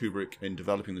 Stanley Kubrick, in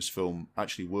developing this film,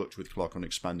 actually worked with Clarke on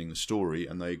expanding the story,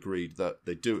 and they agreed that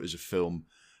they'd do it as a film,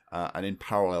 and in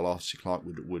parallel, Arthur C. Clarke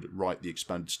would write the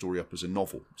expanded story up as a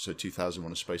novel. So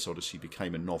 2001: A Space Odyssey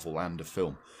became a novel and a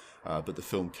film. But the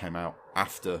film came out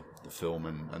after the film,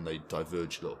 and they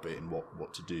diverged a little bit in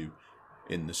what to do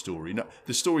in the story. No,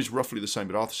 the story's roughly the same,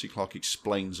 but Arthur C. Clarke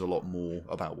explains a lot more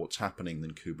about what's happening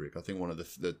than Kubrick. I think one of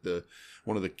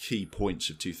the key points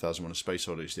of 2001: A Space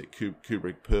Odyssey is that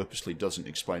Kubrick purposely doesn't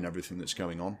explain everything that's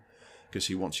going on, because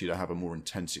he wants you to have a more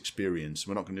intense experience.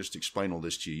 We're not going to just explain all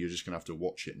this to you. You're just going to have to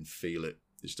watch it and feel it.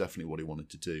 It's definitely what he wanted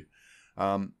to do.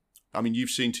 I mean, you've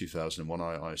seen 2001,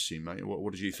 I assume, mate.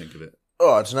 What did you think of it?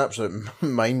 Oh, it's an absolute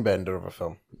mind bender of a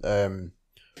film.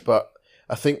 But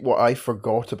I think what I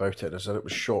forgot about it is that it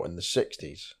was shot in the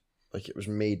 60s. Like, it was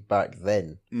made back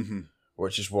then. Mm-hmm.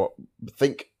 Which is what I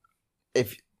think,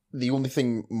 if the only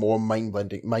thing more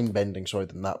mind-bending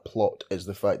than that plot is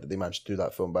the fact that they managed to do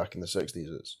that film back in the 60s.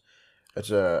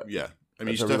 Yeah. I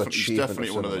mean, he's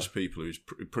definitely one of those people who's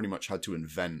pretty much had to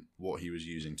invent what he was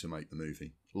using to make the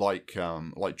movie. Like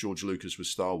George Lucas with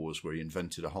Star Wars, where he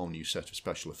invented a whole new set of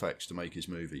special effects to make his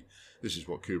movie. This is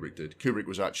what Kubrick did. Kubrick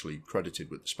was actually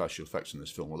credited with the special effects in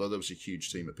this film. Although there was a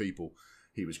huge team of people,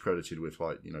 he was credited with,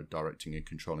 directing and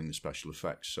controlling the special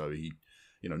effects. So he,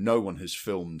 no one has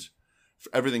filmed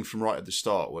everything from right at the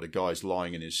start, where the guy's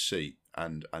lying in his seat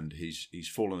and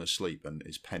he's fallen asleep and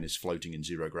his pen is floating in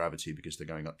zero gravity because they're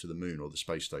going up to the moon or the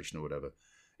space station or whatever.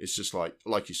 It's just like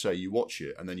you say, you watch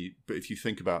it and then but if you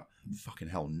think about fucking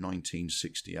hell,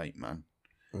 1968, man.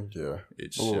 Yeah.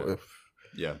 It's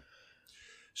yeah.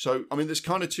 So, I mean, there's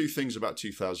kind of two things about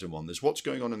 2001. There's what's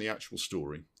going on in the actual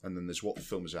story, and then there's what the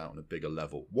film is out on a bigger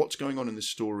level. What's going on in the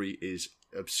story is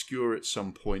obscure at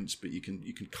some points, but you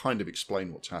can kind of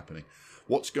explain what's happening.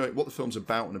 What the film's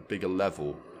about on a bigger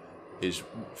level is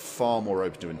far more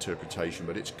open to interpretation,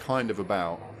 but it's kind of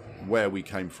about where we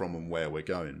came from and where we're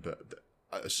going. But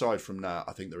aside from that,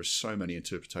 I think there are so many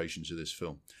interpretations of this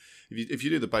film. If you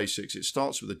do the basics, it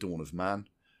starts with the dawn of man.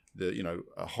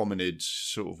 Hominids,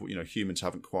 sort of, humans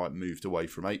haven't quite moved away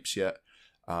from apes yet.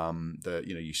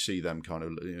 You see them kind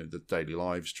of, the daily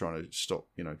lives trying to stop,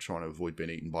 trying to avoid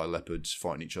being eaten by leopards,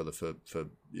 fighting each other for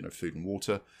food and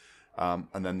water.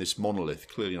 And then this monolith,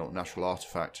 clearly not a natural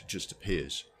artifact, just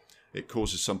appears. It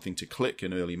causes something to click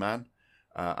in early man,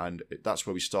 and that's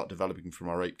where we start developing from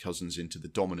our ape cousins into the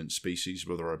dominant species,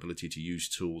 with our ability to use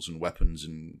tools and weapons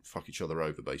and fuck each other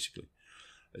over, basically.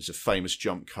 There's a famous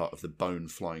jump cut of the bone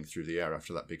flying through the air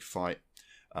after that big fight,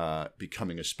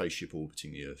 becoming a spaceship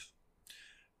orbiting the Earth.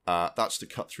 That's the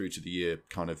cut through to the year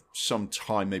kind of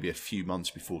sometime, maybe a few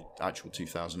months before actual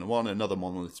 2001. Another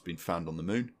monolith has been found on the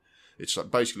moon. It's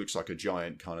basically looks like a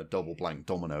giant kind of double blank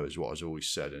domino, is what I've always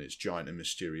said, and it's giant and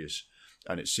mysterious,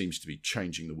 and it seems to be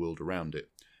changing the world around it.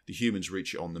 The humans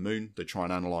reach it on the moon, they try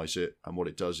and analyse it, and what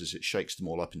it does is it shakes them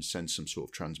all up and sends some sort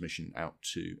of transmission out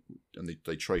to, and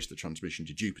they trace the transmission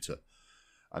to Jupiter.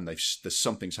 And there's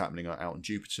something's happening out on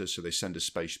Jupiter, so they send a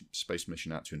space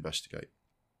mission out to investigate.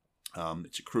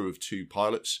 It's a crew of 2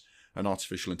 pilots, an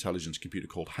artificial intelligence computer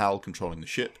called HAL controlling the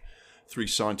ship, 3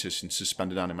 scientists in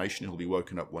suspended animation who'll be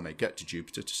woken up when they get to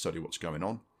Jupiter to study what's going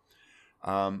on.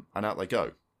 And out they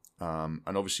go. And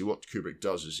obviously what Kubrick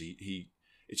does is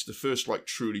it's the first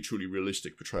truly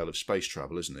realistic portrayal of space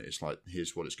travel, isn't it? It's like,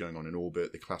 here's what is going on in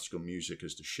orbit, the classical music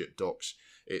as the ship docks.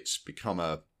 It's become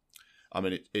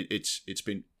it's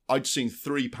been, I'd seen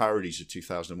 3 parodies of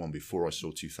 2001 before I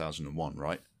saw 2001,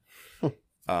 right?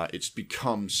 It's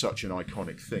become such an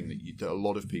iconic thing that a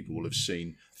lot of people will have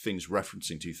seen things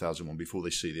referencing 2001 before they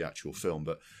see the actual film.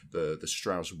 But the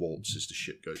Strauss waltz as the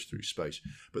ship goes through space.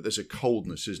 But there's a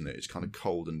coldness, isn't it? It's kind of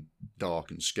cold and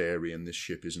dark and scary, and this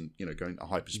ship isn't, going to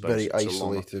hyperspace. Very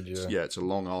isolated, it's a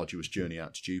long, arduous journey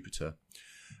out to Jupiter.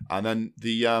 And then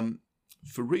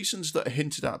for reasons that are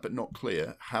hinted at but not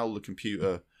clear, HAL, the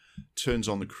computer, turns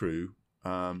on the crew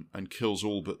and kills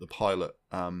all but the pilot,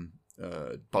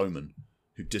 Bowman,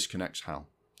 who disconnects HAL.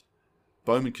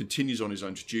 Bowman continues on his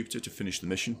own to Jupiter to finish the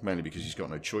mission, mainly because he's got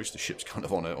no choice. The ship's kind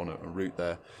of on a route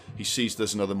there. He sees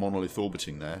there's another monolith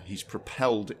orbiting there. He's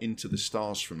propelled into the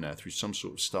stars from there through some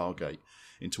sort of stargate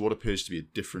into what appears to be a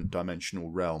different dimensional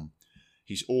realm.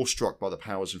 He's awestruck by the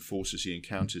powers and forces he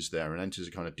encounters there and enters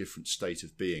a kind of different state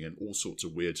of being, and all sorts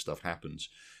of weird stuff happens.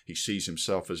 He sees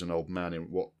himself as an old man in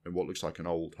what looks like an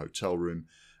old hotel room.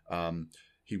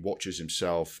 He watches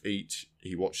himself eat.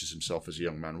 He watches himself as a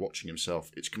young man watching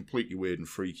himself. It's completely weird and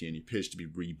freaky, and he appears to be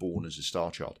reborn as a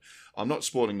star child. I'm not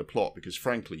spoiling the plot because,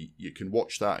 frankly, you can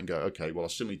watch that and go, okay, well, I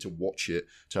still need to watch it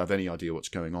to have any idea what's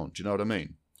going on. Do you know what I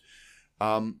mean?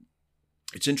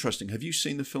 It's interesting. Have you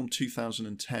seen the film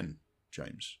 2010,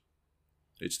 James?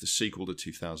 It's the sequel to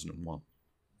 2001.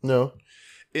 No.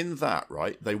 In that,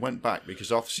 right, they went back because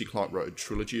Arthur C. Clarke wrote a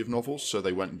trilogy of novels, so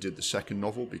they went and did the second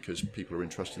novel because people are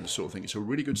interested in this sort of thing. It's a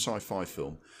really good sci-fi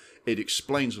film. It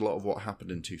explains a lot of what happened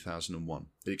in 2001.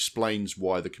 It explains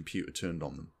why the computer turned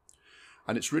on them.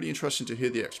 And it's really interesting to hear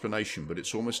the explanation, but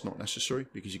it's almost not necessary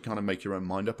because you kind of make your own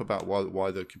mind up about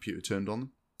why the computer turned on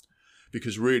them.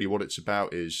 Because really what it's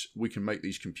about is we can make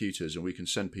these computers and we can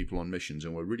send people on missions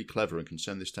and we're really clever and can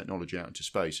send this technology out into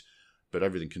space, but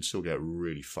everything can still get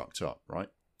really fucked up, right?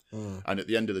 And at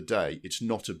the end of the day, it's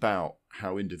not about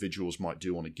how individuals might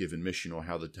do on a given mission or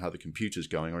how the computer's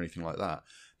going or anything like that.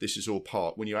 This is all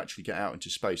part, when you actually get out into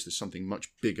space, there's something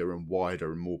much bigger and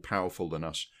wider and more powerful than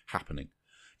us happening.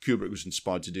 Kubrick was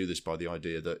inspired to do this by the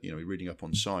idea that, reading up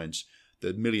on science,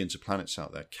 there are millions of planets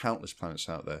out there, countless planets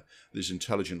out there. There's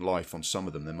intelligent life on some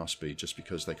of them, there must be. Just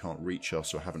because they can't reach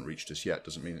us or haven't reached us yet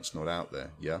doesn't mean it's not out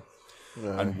there, yeah?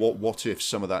 And what if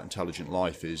some of that intelligent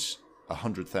life is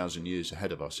 100,000 years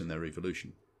ahead of us in their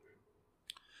evolution?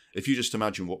 If you just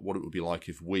imagine what it would be like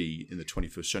if we, in the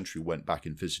 21st century, went back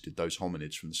and visited those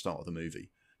hominids from the start of the movie,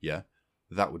 yeah?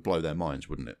 That would blow their minds,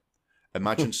 wouldn't it?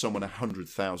 Imagine someone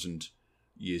 100,000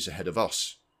 years ahead of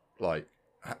us. Like,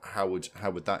 how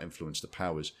would that influence the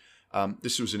powers?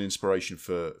 This was an inspiration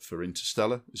for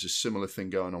Interstellar. There's a similar thing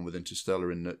going on with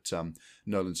Interstellar in that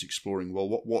Nolan's exploring, well,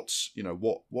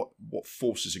 what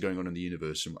forces are going on in the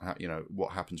universe, and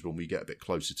what happens when we get a bit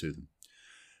closer to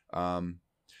them.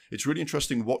 It's really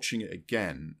interesting watching it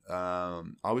again.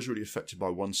 I was really affected by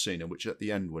one scene in which, at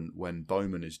the end, when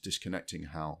Bowman is disconnecting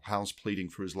Hal's pleading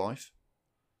for his life.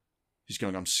 He's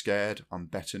going, "I'm scared. I'm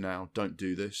better now. Don't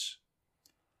do this."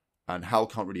 And Hal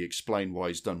can't really explain why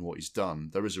he's done what he's done.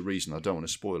 There is a reason. I don't want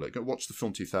to spoil it. Go watch the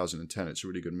film 2010. It's a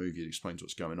really good movie. It explains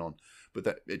what's going on.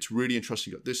 But it's really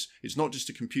interesting. It's not just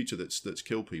a computer that's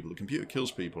killed people. The computer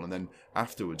kills people, and then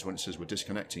afterwards, when it says we're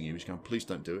disconnecting you, he's going, "Please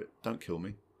don't do it. Don't kill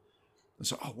me." And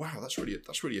so, oh wow, that's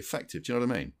really effective. Do you know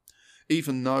what I mean?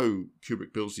 Even though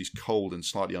Kubrick builds these cold and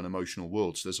slightly unemotional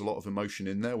worlds, there's a lot of emotion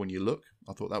in there when you look.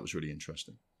 I thought that was really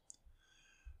interesting.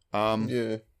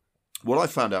 Yeah. What I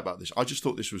found out about this, I just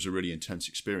thought this was a really intense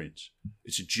experience.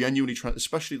 It's a genuinely,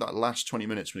 especially that last 20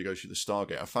 minutes when you go through the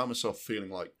Stargate, I found myself feeling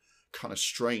like kind of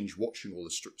strange watching all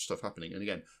this stuff happening. And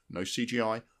again, no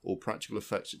CGI, all practical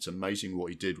effects. It's amazing what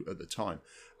he did at the time.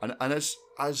 And as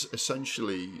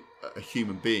essentially a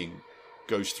human being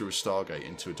goes through a Stargate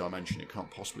into a dimension he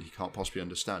can't possibly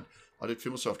understand, I did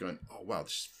feel myself going, oh wow,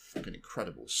 this is fucking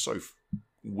incredible. So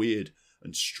weird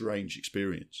and strange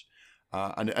experience.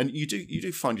 And you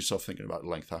do find yourself thinking about the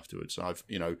length afterwards.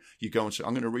 You go and say,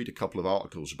 I'm going to read a couple of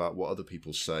articles about what other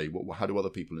people say. How do other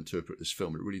people interpret this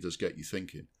film? It really does get you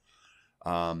thinking.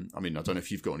 I don't know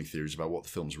if you've got any theories about what the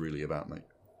film's really about, mate.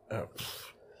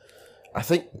 I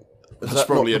think that's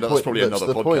probably another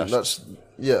podcast.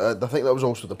 I think that was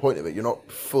also the point of it. You're not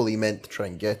fully meant to try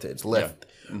and get it. It's left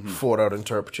for our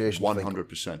interpretation.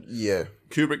 100%. Yeah.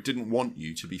 Kubrick didn't want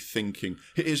you to be thinking.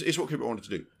 Here's what Kubrick wanted to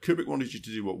do. Kubrick wanted you to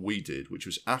do what we did, which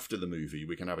was after the movie,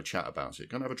 we can have a chat about it.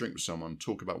 Go and have a drink with someone,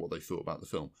 talk about what they thought about the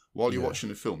film. While you're watching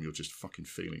the film, you're just fucking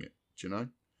feeling it. Do you know?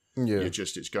 Yeah.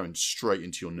 It's going straight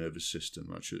into your nervous system,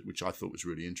 which I thought was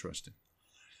really interesting.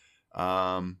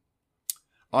 I've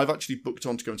actually booked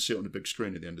on to go and see it on the big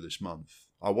screen at the end of this month.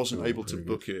 I wasn't able to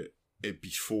book it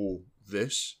before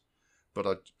this,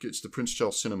 but it's the Prince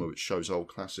Charles Cinema, which shows old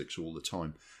classics all the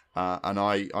time. And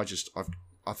I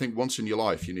think once in your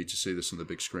life you need to see this on the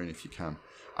big screen if you can.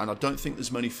 And I don't think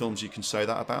there's many films you can say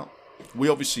that about. We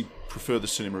obviously prefer the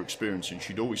cinema experience, and you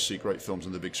should always see great films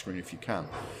on the big screen if you can.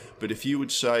 But if you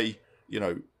would say,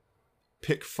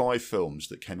 pick 5 films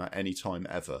that came out any time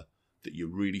ever that you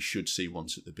really should see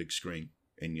once at the big screen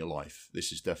in your life,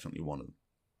 this is definitely one of them.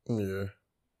 Yeah.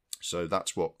 So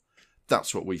that's what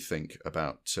we think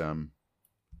about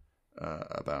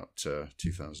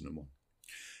 2001.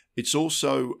 It's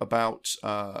also about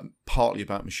partly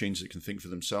about machines that can think for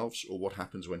themselves, or what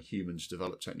happens when humans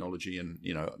develop technology, and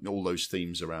all those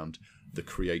themes around the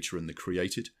creator and the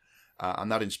created.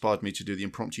 And that inspired me to do the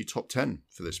impromptu top 10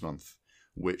 for this month,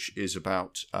 which is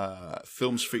about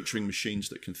films featuring machines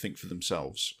that can think for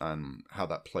themselves and how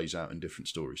that plays out in different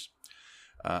stories.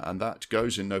 And that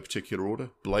goes in no particular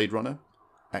order: Blade Runner,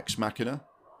 Ex Machina,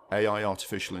 AI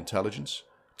Artificial Intelligence,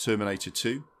 Terminator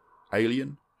 2,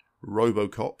 Alien,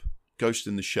 RoboCop, Ghost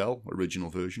in the Shell, original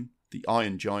version, The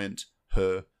Iron Giant,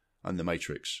 Her, and The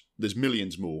Matrix. There's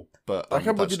millions more, but I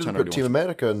can't believe you didn't put Team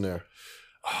America in there.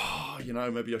 Oh,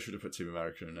 maybe I should have put Team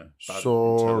America in there.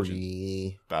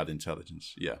 Sorry. Bad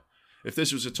intelligence, yeah. If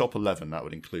this was a top 11, that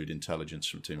would include intelligence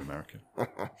from Team America.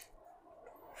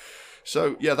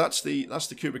 So, yeah, that's the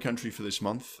Kubrick entry for this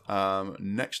month.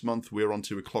 Next month, we're on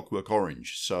to A Clockwork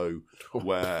Orange. So,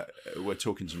 we're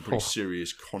talking some pretty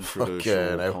serious,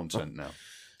 controversial content now.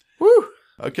 Woo!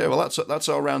 Okay, well, that's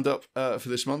our roundup for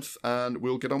this month, and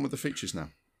we'll get on with the features now.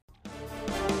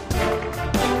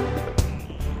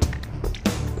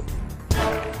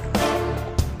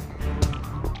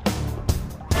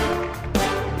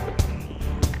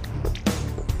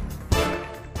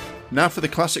 Now for the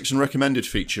Classics and Recommended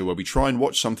feature, where we try and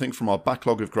watch something from our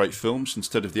backlog of great films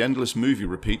instead of the endless movie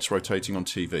repeats rotating on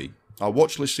TV. Our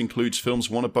watch list includes films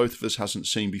one or both of us hasn't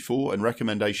seen before, and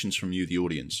recommendations from you, the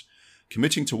audience.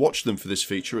 Committing to watch them for this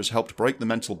feature has helped break the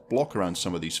mental block around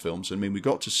some of these films, and mean we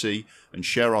got to see and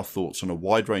share our thoughts on a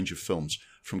wide range of films,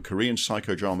 from Korean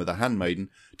psychodrama The Handmaiden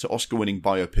to Oscar-winning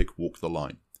biopic Walk the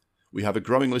Line. We have a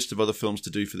growing list of other films to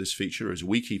do for this feature, as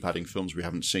we keep adding films we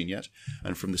haven't seen yet,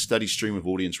 and from the steady stream of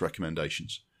audience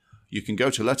recommendations. You can go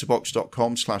to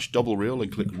letterboxd.com/doublereel and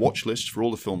click watch list for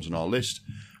all the films on our list,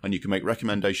 and you can make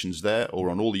recommendations there or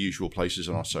on all the usual places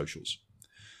on our socials.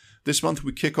 This month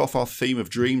we kick off our theme of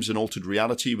dreams and altered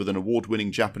reality with an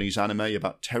award-winning Japanese anime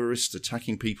about terrorists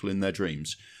attacking people in their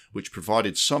dreams, which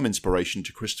provided some inspiration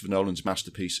to Christopher Nolan's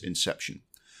masterpiece Inception.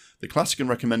 The classic and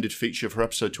recommended feature for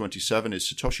episode 27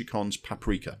 is Satoshi Kon's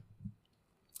Paprika.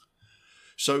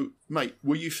 So, mate,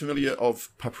 were you familiar of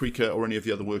Paprika or any of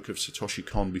the other work of Satoshi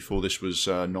Kon before this was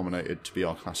nominated to be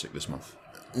our classic this month?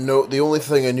 No, the only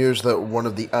thing I knew is that one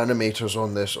of the animators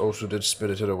on this also did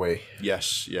Spirited Away.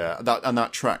 Yes, yeah,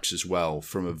 that tracks as well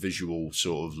from a visual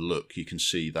sort of look. You can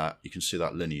see that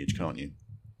lineage, can't you?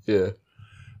 Yeah.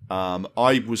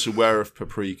 I was aware of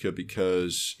Paprika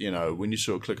because, when you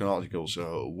sort of click on articles,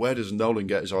 where does Nolan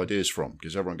get his ideas from?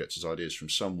 Because everyone gets his ideas from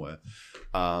somewhere.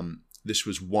 This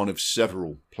was one of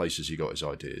several places he got his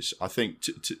ideas. I think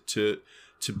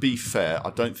to be fair, I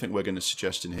don't think we're going to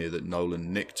suggest in here that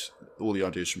Nolan nicked all the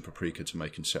ideas from Paprika to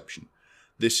make Inception.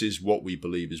 This is what we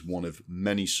believe is one of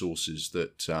many sources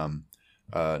that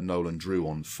Nolan drew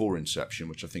on for Inception,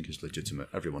 which I think is legitimate.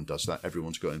 Everyone does that.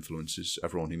 Everyone's got influences.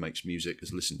 Everyone who makes music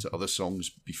has listened to other songs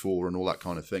before and all that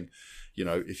kind of thing.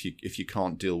 If you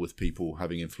can't deal with people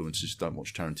having influences, don't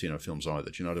watch Tarantino films either.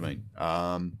 Do you know what I mean?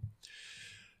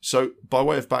 So, by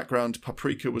way of background,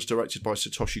 Paprika was directed by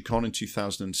Satoshi Kon in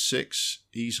 2006.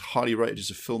 He's highly rated as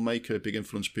a filmmaker, big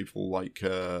influence people like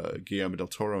Guillermo del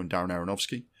Toro and Darren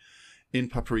Aronofsky. In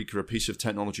Paprika, a piece of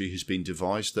technology has been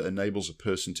devised that enables a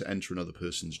person to enter another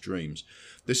person's dreams.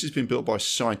 This has been built by a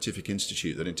scientific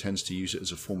institute that intends to use it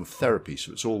as a form of therapy,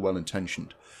 so it's all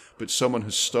well-intentioned. But someone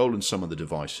has stolen some of the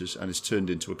devices and has turned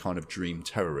into a kind of dream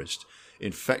terrorist,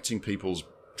 infecting people's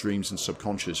dreams and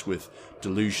subconscious with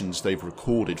delusions they've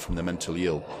recorded from the mentally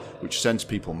ill, which sends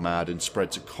people mad and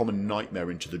spreads a common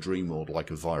nightmare into the dream world like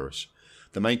a virus.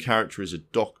 The main character is a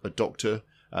doctor.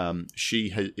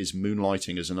 She is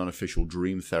moonlighting as an unofficial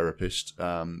dream therapist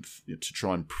to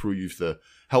try and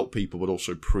help people, but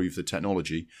also prove the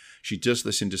technology. She does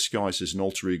this in disguise as an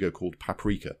alter ego called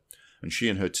Paprika, and she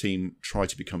and her team try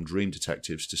to become dream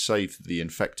detectives to save the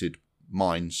infected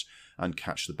minds and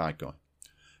catch the bad guy.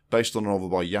 Based on a novel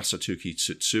by Yasutoki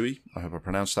Tsutsui, I hope I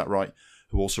pronounced that right,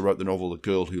 who also wrote the novel The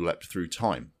Girl Who Leapt Through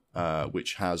Time,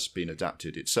 which has been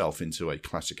adapted itself into a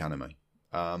classic anime.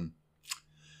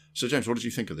 So, James, what did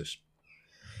you think of this?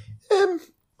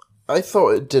 I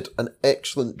thought it did an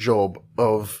excellent job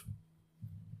of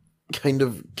kind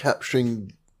of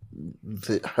capturing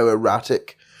how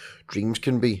erratic dreams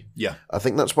can be. Yeah. I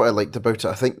think that's what I liked about it.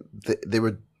 I think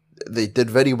they did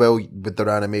very well with their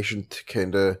animation to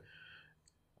kind of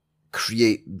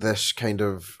create this kind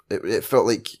of... It felt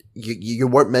like you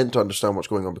weren't meant to understand what's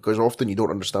going on, because often you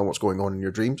don't understand what's going on in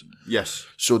your dreams. Yes.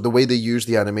 So the way they used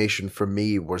the animation for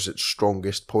me was its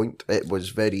strongest point. It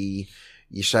was very...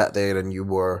 You sat there and you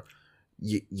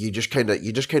you just kind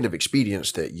of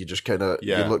experienced it. You just kind of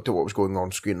you looked at what was going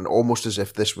on screen, and almost as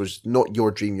if this was not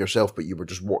your dream yourself, but you were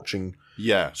just watching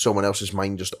someone else's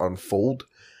mind just unfold.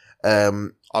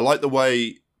 I like the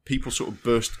way people sort of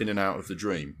burst in and out of the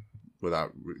dream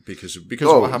because of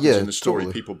what happens in the story.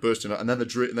 Totally. People burst in, and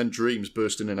then dreams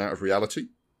burst in and out of reality,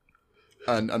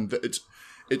 and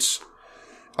it's.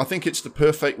 I think it's the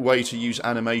perfect way to use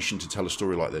animation to tell a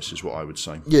story like this, is what I would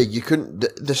say. Yeah, you couldn't.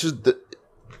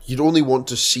 You'd only want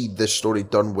to see this story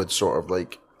done with sort of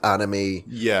like anime,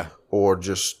 or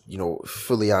just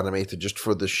fully animated, just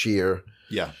for the sheer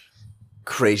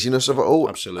craziness of it all.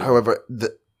 Absolutely. However,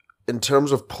 in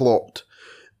terms of plot,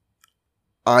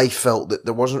 I felt that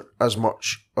there wasn't as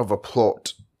much of a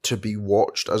plot to be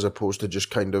watched as opposed to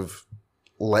just kind of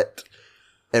let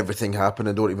everything happen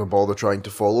and don't even bother trying to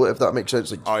follow it, if that makes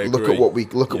sense. Like, I agree.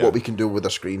 Look at what we can do with a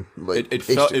screen. Like, it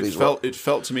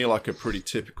felt to me like a pretty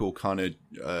typical kind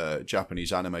of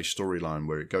Japanese anime storyline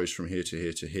where it goes from here to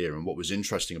here to here. And what was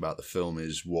interesting about the film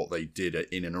is what they did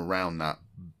in and around that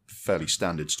fairly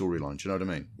standard storyline. Do you know what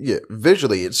I mean? Yeah,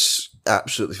 visually it's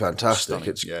absolutely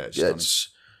fantastic. Stunning. It's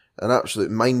an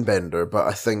absolute mind bender. But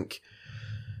I think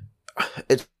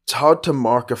it's hard to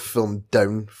mark a film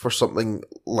down for something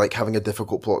like having a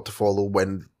difficult plot to follow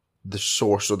when the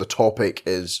source or the topic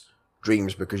is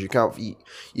dreams, because you can't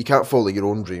follow your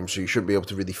own dreams, so you shouldn't be able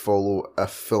to really follow a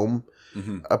film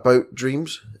about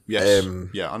dreams. Yes,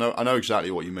 I know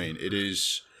exactly what you mean. It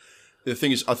is, the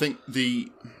thing is, I think the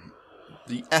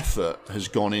effort has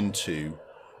gone into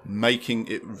making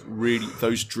it really,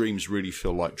 those dreams really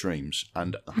feel like dreams,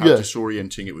 and how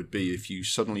disorienting it would be if you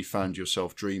suddenly found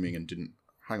yourself dreaming and didn't,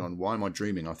 hang on, why am I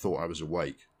dreaming? I thought I was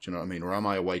awake. Do you know what I mean? Or am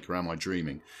I awake or am I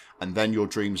dreaming? And then your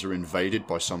dreams are invaded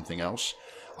by something else.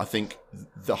 I think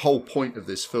the whole point of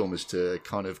this film is to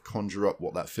kind of conjure up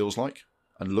what that feels like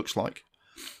and looks like.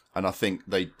 And I think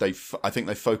they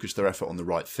focused their effort on the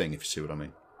right thing, if you see what I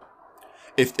mean.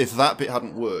 If that bit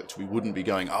hadn't worked, we wouldn't be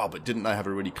going, but didn't they have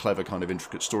a really clever kind of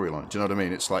intricate storyline? Do you know what I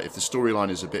mean? It's like, if the storyline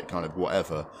is a bit kind of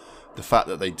whatever, the fact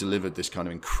that they delivered this kind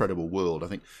of incredible world, I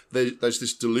think there's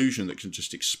this delusion that can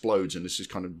just explodes, and this is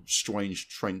kind of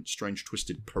strange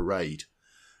twisted parade.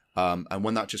 And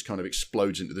when that just kind of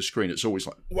explodes into the screen, it's always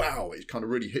like, wow, it kind of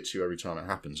really hits you every time it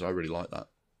happens. I really like that.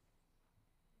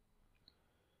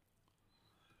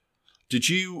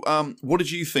 What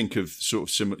did you think of sort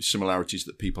of similarities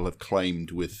that people have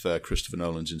claimed with Christopher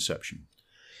Nolan's Inception?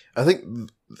 I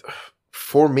think,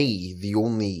 for me, the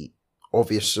only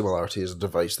obvious similarity is a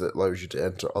device that allows you to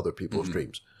enter other people's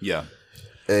dreams. Yeah.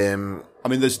 I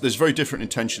mean, there's very different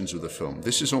intentions with the film.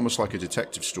 This is almost like a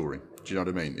detective story. Do you know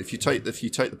what I mean? If you take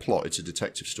the plot, it's a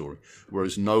detective story,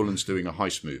 whereas Nolan's doing a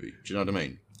heist movie. Do you know what I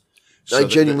mean? So I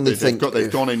genuinely think they've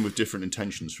gone in with different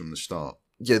intentions from the start.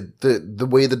 Yeah, the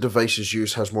way the device is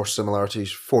used has more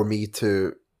similarities for me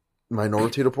to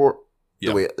Minority Report.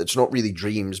 The way it's not really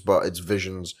dreams, but it's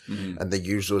visions, and they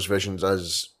use those visions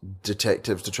as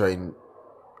detectives to try and,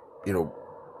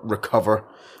 recover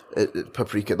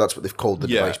Paprika. That's what they've called the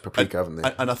device, Paprika, haven't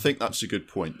they? And I think that's a good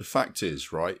point. The fact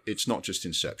is, right, it's not just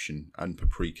Inception and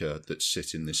Paprika that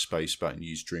sit in this space about and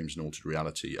use dreams and altered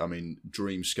reality. I mean,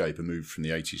 Dreamscape, a movie from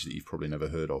the 80s that you've probably never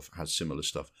heard of, has similar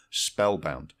stuff.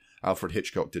 Spellbound. Alfred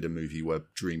Hitchcock did a movie where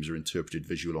dreams are interpreted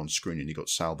visual on screen, and he got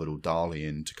Salvador Dali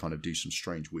in to kind of do some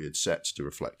strange, weird sets to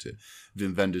reflect it.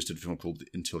 Wim Wenders did a film called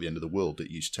Until the End of the World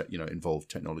that used, involved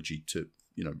technology to,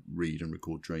 read and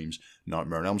record dreams.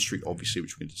 Nightmare on Elm Street, obviously,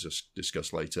 which we're going to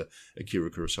discuss later. Akira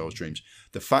Kurosawa's dreams.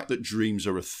 The fact that dreams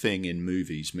are a thing in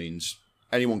movies means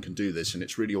anyone can do this, and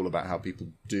it's really all about how people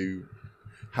do,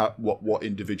 what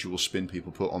individual spin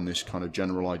people put on this kind of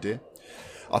general idea.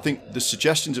 I think the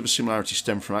suggestions of a similarity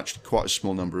stem from actually quite a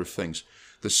small number of things.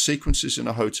 The sequences in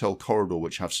a hotel corridor,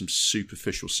 which have some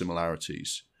superficial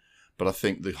similarities, but I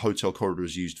think the hotel corridor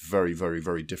is used very, very,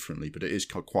 very differently. But it is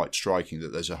quite striking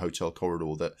that there's a hotel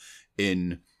corridor that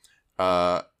in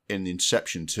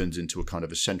Inception turns into a kind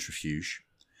of a centrifuge,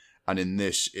 and in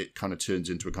this it kind of turns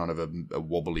into a kind of a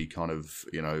wobbly kind of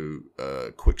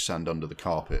quicksand under the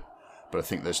carpet. But I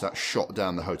think there's that shot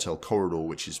down the hotel corridor,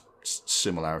 which is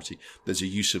similarity. There's a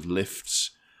use of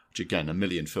lifts, which again, a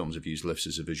million films have used lifts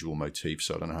as a visual motif,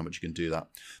 so I don't know how much you can do that.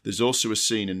 There's also a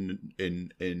scene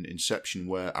in Inception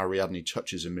where Ariadne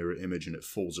touches a mirror image and it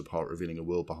falls apart, revealing a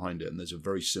world behind it, and there's a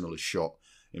very similar shot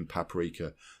in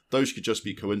Paprika. Those could just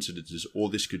be coincidences, or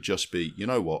this could just be, you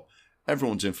know what,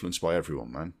 everyone's influenced by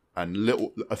everyone, man, and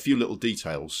a few little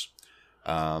details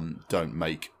don't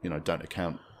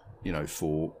account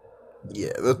for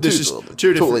Yeah, this is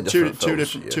totally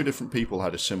two different people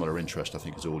had a similar interest, I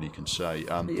think, is all you can say.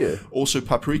 Also,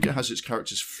 Paprika has its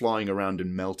characters flying around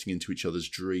and melting into each other's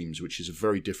dreams, which is a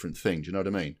very different thing. Do you know what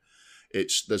I mean?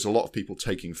 There's a lot of people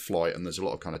taking flight, and there's a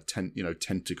lot of kind of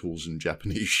tentacles and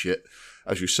Japanese shit.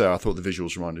 As you say, I thought the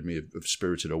visuals reminded me of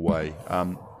Spirited Away. I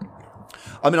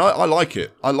mean, I like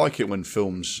it. I like it when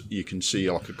films, you can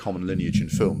see like a common lineage in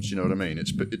films. You know what I mean?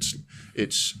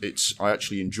 I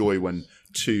actually enjoy when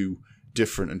two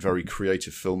different and very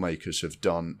creative filmmakers have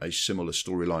done a similar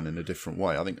storyline in a different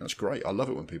way. I think that's great. I love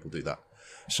it when people do that.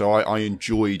 So I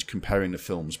enjoyed comparing the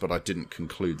films, but I didn't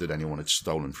conclude that anyone had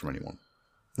stolen from anyone.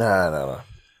 No.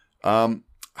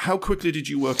 How quickly did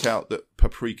you work out that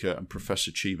Paprika and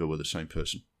Professor Chiba were the same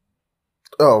person?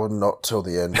 Oh, not till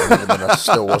the end. Even then I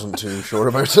still wasn't too sure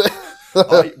about it.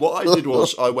 What I did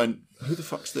was I went, who the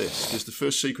fuck's this? Because the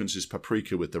first sequence is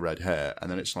Paprika with the red hair,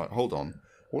 and then it's like, hold on,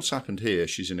 what's happened here?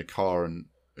 She's in a car and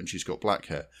she's got black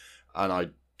hair.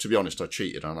 And to be honest, I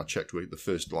cheated and I checked the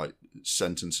first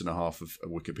sentence and a half of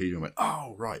Wikipedia and went,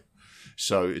 oh, right.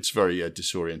 So it's very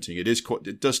disorienting.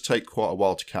 It does take quite a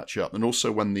while to catch up. And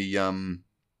also when the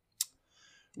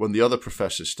other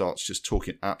professor starts just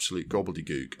talking absolute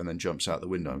gobbledygook and then jumps out the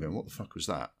window, I'm going, what the fuck was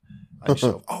that? And you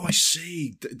sort of, oh, I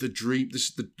see. The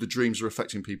dreams are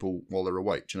affecting people while they're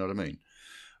awake. Do you know what I mean?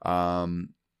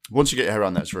 Once you get your head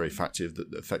around that, it's very effective.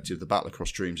 The battle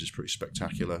across dreams is pretty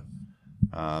spectacular.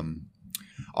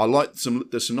 I like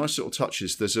there's some nice little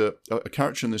touches. There's a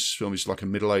character in this film. He's like a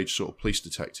middle-aged sort of police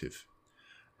detective,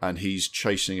 and he's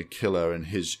chasing a killer, and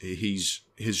his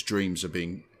dreams are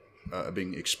being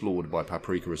explored by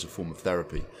Paprika as a form of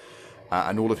therapy,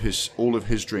 and all of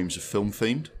his dreams are film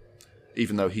themed,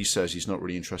 even though he says he's not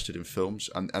really interested in films.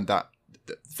 And that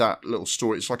little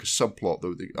story, it's like a subplot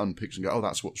that unpicks and go, oh,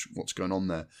 that's what's going on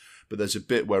there. But there's a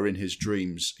bit where in his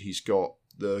dreams he's got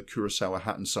the Kurosawa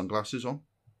hat and sunglasses on,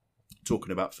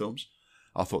 talking about films.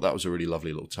 I thought that was a really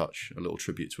lovely little touch, a little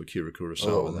tribute to Akira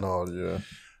Kurosawa. Oh no,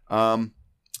 yeah.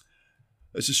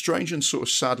 There's a strange and sort of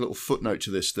sad little footnote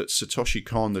to this, that Satoshi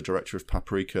Kon, the director of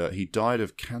Paprika, he died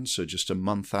of cancer just a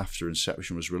month after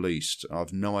Inception was released. I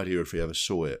have no idea if he ever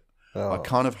saw it. Oh. I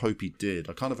kind of hope he did.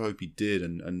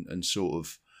 And sort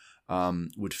of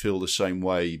would feel the same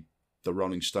way the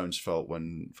Rolling Stones felt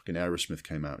when fucking Aerosmith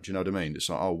came out. Do you know what I mean? It's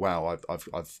like, oh wow,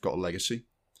 I've got a legacy.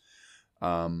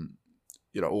 I'm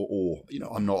not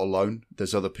alone.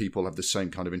 There's other people who have the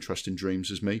same kind of interest in dreams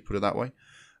as me, put it that way.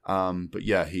 But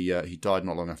yeah, he died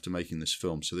not long after making this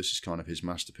film, so this is kind of his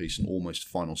masterpiece and almost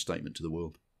final statement to the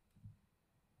world.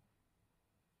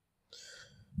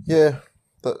 Yeah,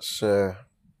 that's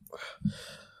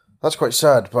quite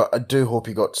sad, but I do hope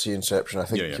he got to see Inception. I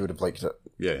think he would have liked it.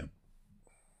 Yeah.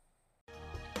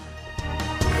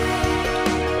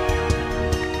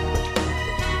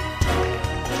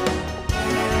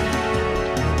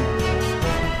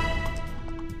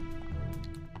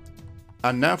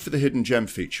 And now for the Hidden Gem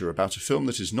feature, about a film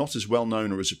that is not as well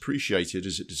known or as appreciated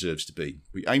as it deserves to be.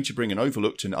 We aim to bring an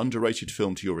overlooked and underrated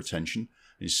film to your attention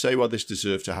and say why this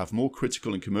deserved to have more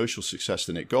critical and commercial success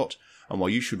than it got, and why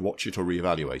you should watch it or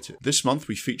reevaluate it. This month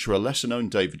we feature a lesser-known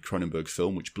David Cronenberg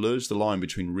film which blurs the line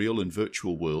between real and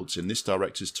virtual worlds in this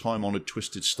director's time-honoured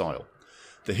twisted style.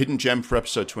 The Hidden Gem for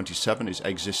episode 27 is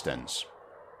eXistenZ.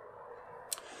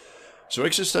 So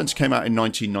eXistenZ came out in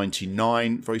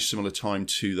 1999, very similar time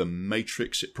to The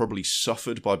Matrix. It probably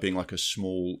suffered by being like a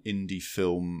small indie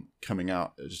film coming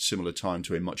out at a similar time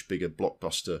to a much bigger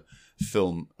blockbuster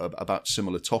film about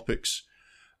similar topics.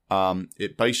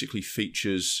 It basically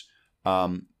features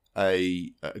a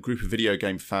group of video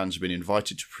game fans have been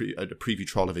invited to a preview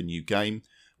trial of a new game,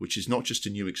 which is not just a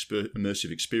new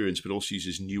immersive experience, but also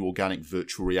uses new organic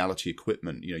virtual reality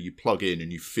equipment. You know, you plug in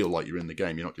and you feel like you're in the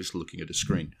game. You're not just looking at a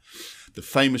screen. The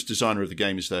famous designer of the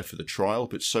game is there for the trial,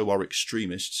 but so are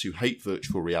extremists who hate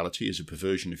virtual reality as a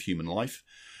perversion of human life,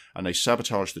 and they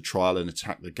sabotage the trial and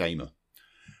attack the gamer.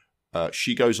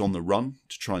 She goes on the run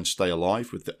to try and stay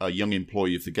alive with a young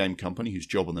employee of the game company whose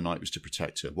job on the night was to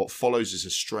protect her. What follows is a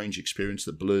strange experience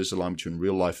that blurs the line between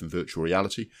real life and virtual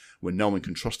reality, where no one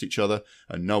can trust each other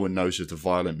and no one knows if the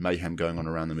violent mayhem going on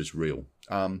around them is real.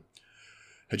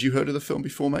 Had you heard of the film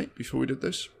before, mate, before we did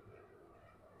this?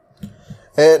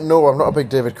 No, I'm not a big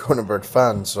David Cronenberg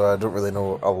fan, so I don't really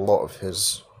know a lot of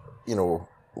his,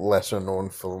 lesser-known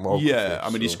filmography. Yeah, I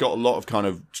mean, he's got a lot of kind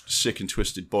of sick and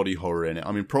twisted body horror in it.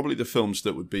 I mean, probably the films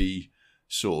that would be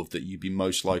sort of that you'd be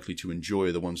most likely to enjoy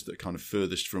are the ones that are kind of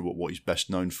furthest from what he's best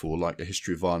known for, like A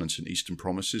History of Violence and Eastern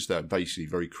Promises. They're basically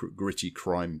very gritty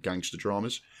crime gangster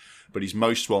dramas. But he's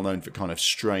most well known for kind of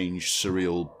strange,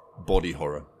 surreal body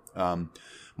horror.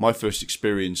 My my first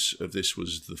experience of this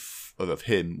was of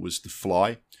him was The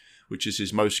Fly, which is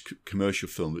his most commercial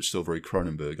film, but still very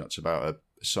Cronenberg. That's about a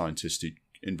scientist who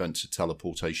invents a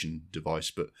teleportation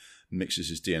device, but mixes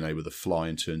his DNA with a fly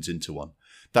and turns into one.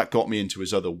 That got me into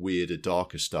his other weirder,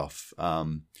 darker stuff.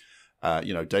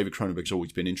 David Cronenberg's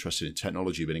always been interested in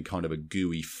technology, but in kind of a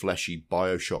gooey, fleshy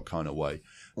BioShock kind of way.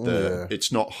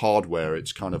 It's not hardware.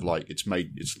 It's kind of like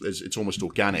it's almost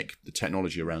organic, the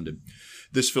technology around him.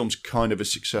 This film's kind of a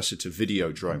successor to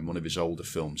Videodrome, one of his older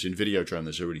films. In Videodrome,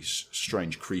 there's a really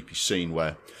strange, creepy scene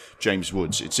where James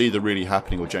Woods, it's either really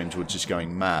happening or James Woods is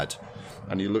going mad.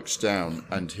 And he looks down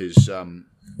and his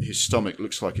stomach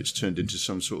looks like it's turned into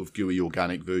some sort of gooey,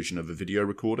 organic version of a video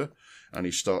recorder. And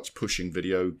he starts pushing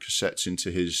video cassettes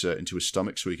into his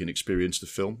stomach so he can experience the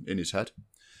film in his head.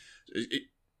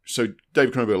 So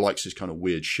David Cronenberg likes this kind of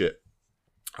weird shit.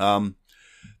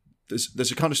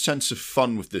 There's a kind of sense of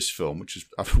fun with this film, which is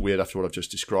weird after what I've just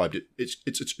described.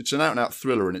 It's an out and out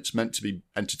thriller, and it's meant to be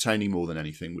entertaining more than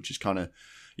anything, which is kind of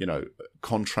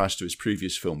contrast to his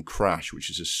previous film Crash, which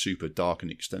is a super dark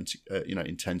and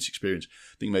intense experience.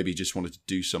 I think maybe he just wanted to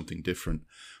do something different.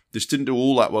 This didn't do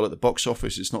all that well at the box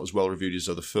office. It's not as well reviewed as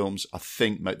other films. I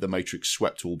think The Matrix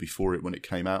swept all before it when it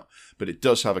came out, but it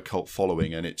does have a cult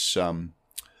following, and it's.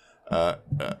 I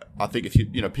think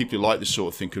if people who like this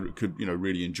sort of thing could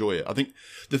really enjoy it. I think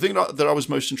the thing that I was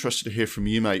most interested to hear from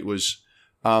you, mate, was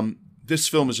this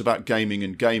film is about gaming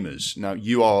and gamers. Now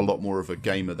you are a lot more of a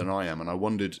gamer than I am, and I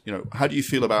wondered, how do you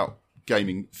feel about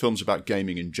films about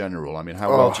gaming in general? I mean, how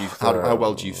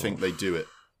well do you think they do it?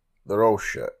 They're all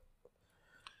shit.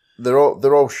 They're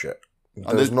all shit.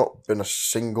 There's not been a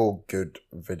single good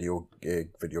video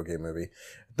game movie.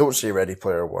 Don't say Ready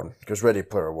Player One, because Ready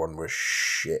Player One was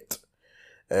shit.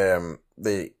 There's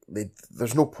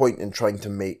no point in trying to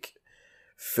make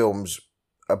films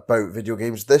about video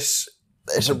games. This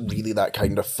isn't really that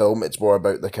kind of film. It's more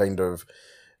about the kind of,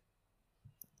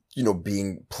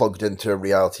 being plugged into a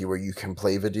reality where you can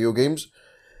play video games.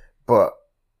 But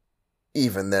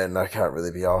even then, I can't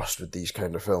really be arsed with these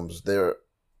kind of films. They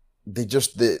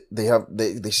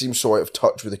seem so out of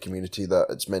touch with the community that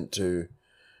it's meant to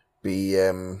be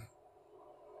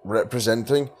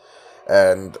representing.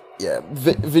 And yeah,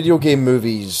 video game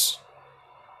movies,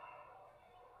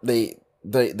 they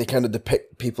kind of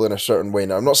depict people in a certain way.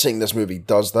 Now, I'm not saying this movie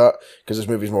does that, because this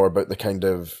movie's more about the kind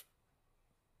of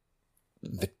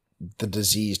the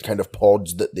diseased kind of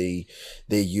pods that they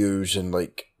use and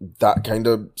like that kind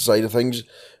of side of things.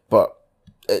 But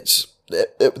this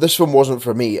film wasn't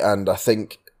for me, and I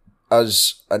think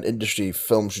as an industry,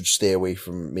 film should stay away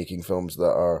from making films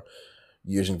that are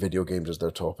using video games as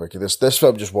their topic. This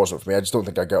film just wasn't for me. I just don't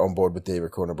think I get on board with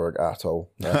David Cronenberg at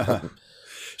all.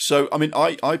 So, I mean,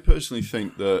 I personally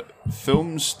think that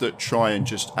films that try and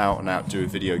just out and out do a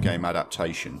video game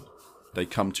adaptation, they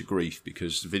come to grief,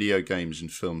 because video games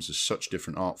and films are such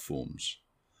different art forms.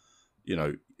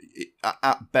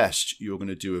 At best, you're going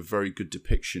to do a very good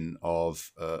depiction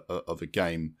of a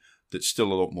game that's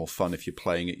still a lot more fun if you're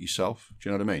playing it yourself. Do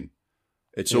you know what I mean?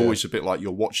 It's always a bit like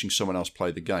you're watching someone else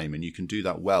play the game, and you can do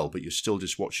that well, but you're still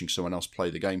just watching someone else play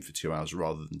the game for 2 hours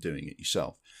rather than doing it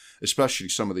yourself. Especially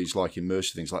some of these like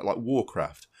immersive things like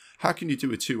Warcraft. How can you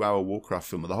do a 2-hour Warcraft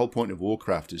film? The whole point of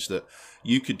Warcraft is that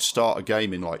you could start a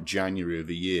game in like January of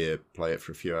a year, play it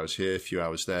for a few hours here, a few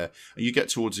hours there, and you get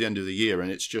towards the end of the year,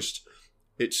 and it's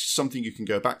something you can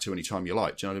go back to anytime you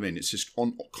like. Do you know what I mean? It's this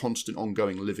constant,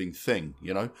 ongoing, living thing,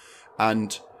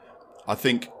 And I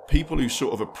think people who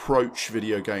sort of approach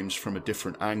video games from a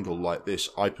different angle like this,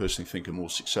 I personally think are more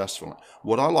successful.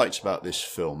 What I liked about this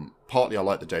film, partly I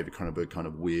like the David Cronenberg kind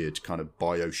of weird, kind of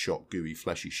BioShock, gooey,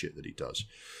 fleshy shit that he does.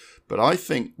 But I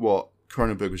think what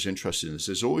Cronenberg was interested in is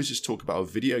there's always this talk about how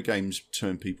video games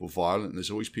turn people violent, and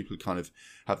there's always people who kind of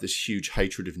have this huge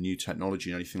hatred of new technology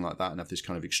and anything like that, and have this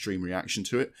kind of extreme reaction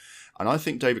to it. And I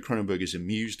think David Cronenberg is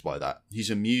amused by that. He's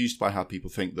amused by how people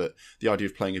think that the idea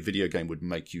of playing a video game would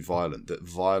make you violent, that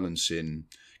violence in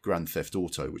Grand Theft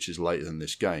Auto, which is later than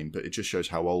this game, but it just shows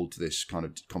how old this kind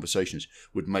of conversation is,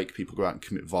 would make people go out and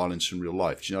commit violence in real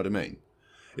life. Do you know what I mean?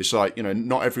 It's like,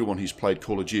 not everyone who's played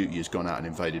Call of Duty has gone out and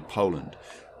invaded Poland.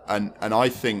 And I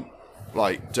think,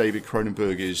 like, David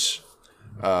Cronenberg is,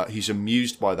 he's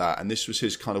amused by that, and this was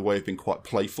his kind of way of being quite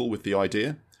playful with the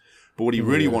idea. But what he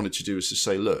really wanted to do is to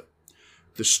say, look,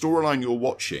 the storyline you're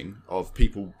watching of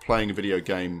people playing a video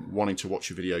game, wanting to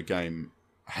watch a video game,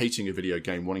 hating a video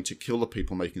game, wanting to kill the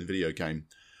people making the video game,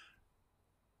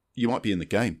 you might be in the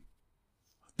game.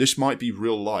 This might be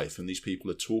real life, and these people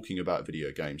are talking about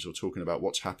video games or talking about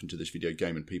what's happened to this video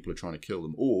game and people are trying to kill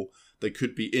them. Or they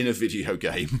could be in a video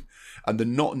game and they're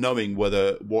not knowing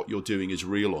whether what you're doing is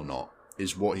real or not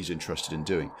is what he's interested in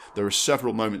doing. There are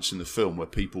several moments in the film where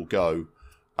people go,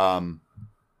 are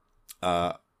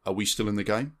we still in the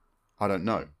game? I don't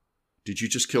know. Did you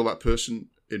just kill that person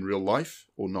in real life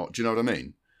or not? Do you know what I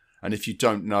mean? And if you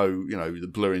don't know, the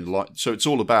blurring the line. So it's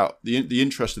all about the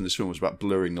interest in this film was about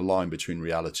blurring the line between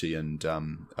reality and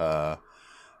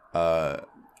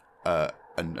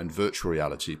virtual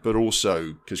reality, but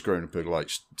also because Cronenberg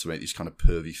likes to make these kind of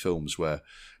pervy films where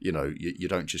you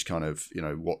don't just kind of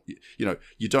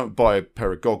you don't buy a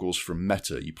pair of goggles from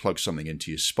Meta, you plug something into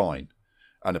your spine.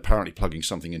 And apparently plugging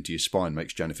something into your spine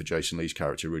makes Jennifer Jason Leigh's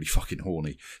character really fucking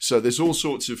horny. So there's all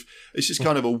sorts of... It's just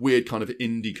kind of a weird kind of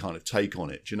indie kind of take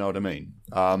on it. Do you know what I mean?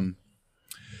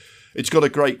 It's got a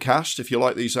great cast. If you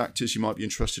like these actors, you might be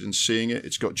interested in seeing it.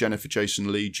 It's got Jennifer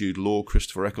Jason Leigh, Jude Law,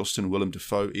 Christopher Eccleston, Willem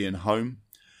Dafoe, Ian Holm.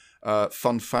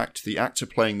 Fun fact, the actor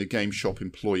playing the game shop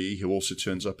employee, who also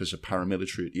turns up as a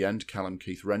paramilitary at the end, Callum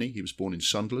Keith Rennie, he was born in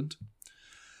Sunderland.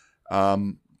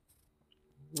 Weird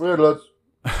lads.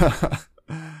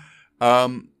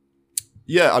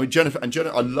 Yeah, I mean Jennifer,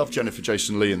 I love Jennifer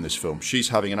Jason Leigh in this film. She's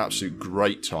having an absolute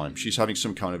great time. She's having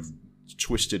some kind of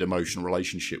twisted emotional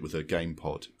relationship with her game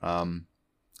pod.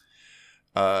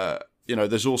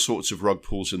 There's all sorts of rug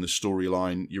pulls in the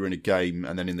storyline. You're in a game,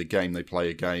 and then in the game they play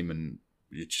a game, and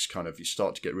you just you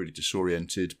start to get really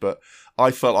disoriented. But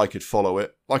I felt I could follow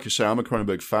it. Like I say, I'm a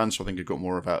Cronenberg fan, so I think I got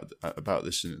more about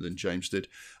this than James did.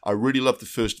 I really loved the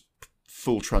first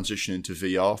full transition into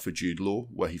VR for Jude Law,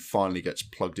 where he finally gets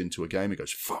plugged into a game. He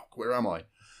goes, "Fuck, where am I?"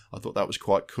 I thought that was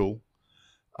quite cool.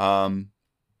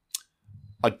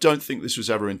 I don't think this was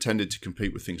ever intended to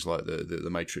compete with things like the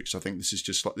Matrix. I think this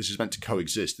is meant to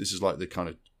coexist. This is like the kind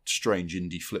of strange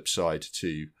indie flip side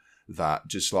to that.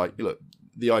 Just like, look,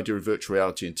 the idea of virtual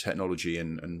reality and technology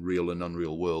and real and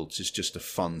unreal worlds is just a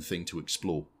fun thing to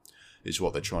explore, is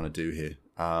what they're trying to do here.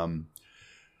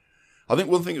 I think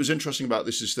one thing that was interesting about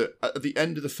this is that at the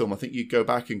end of the film, I think you go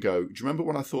back and go, do you remember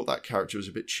when I thought that character was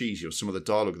a bit cheesy, or some of the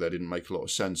dialogue there didn't make a lot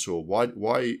of sense, or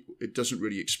why it doesn't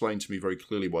really explain to me very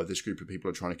clearly why this group of people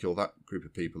are trying to kill that group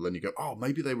of people. Then you go, oh,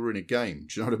 maybe they were in a game.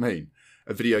 Do you know what I mean?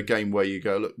 A video game where you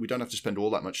go, look, we don't have to spend all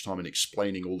that much time in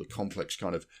explaining all the complex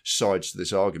kind of sides to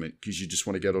this argument because you just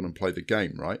want to get on and play the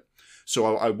game, right?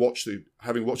 So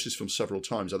having watched this film several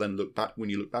times, I then look back, when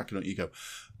you look back on it, you go,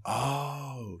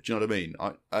 oh, do you know what I mean?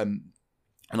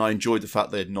 And I enjoyed the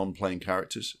fact they had non-playing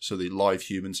characters, so the live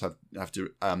humans have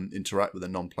to interact with their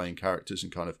non-playing characters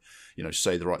and kind of,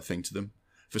 say the right thing to them.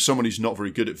 For someone who's not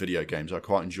very good at video games, I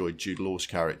quite enjoyed Jude Law's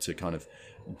character kind of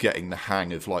getting the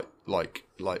hang of like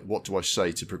what do I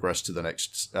say to progress to the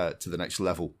next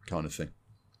level kind of thing.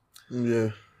 Yeah.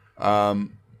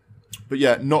 But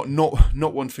yeah, not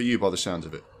one for you by the sounds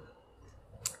of it.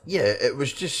 Yeah, it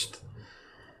was just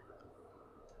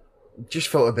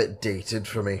felt a bit dated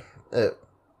for me. That's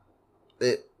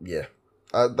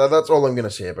all I'm going to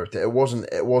say about it. It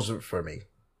wasn't for me.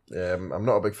 I'm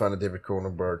not a big fan of David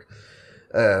Cronenberg.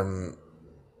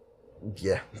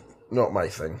 Not my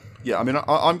thing. Yeah, I mean,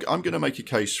 I'm going to make a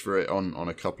case for it on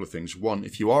a couple of things. One,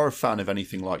 if you are a fan of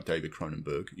anything like David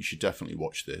Cronenberg, you should definitely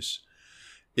watch this.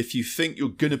 If you think you're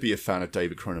going to be a fan of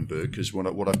David Cronenberg, because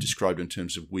what I've described in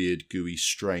terms of weird, gooey,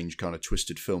 strange, kind of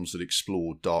twisted films that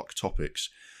explore dark topics,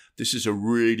 this is a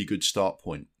really good start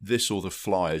point. This or The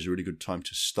Fly is a really good time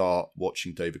to start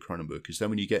watching David Cronenberg, because then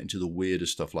when you get into the weirder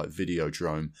stuff like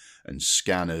Videodrome and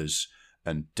Scanners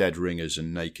and Dead Ringers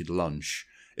and Naked Lunch,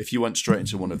 if you went straight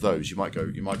into one of those, you might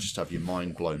just have your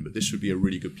mind blown. But this would be a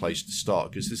really good place to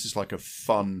start, because this is like a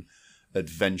fun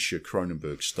adventure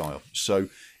Cronenberg style. So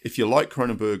if you like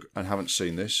Cronenberg and haven't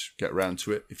seen this, get around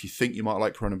to it. If you think you might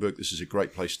like Cronenberg, this is a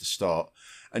great place to start.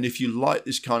 And if you like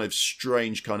this kind of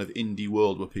strange kind of indie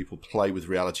world where people play with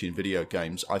reality in video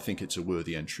games, I think it's a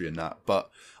worthy entry in that. But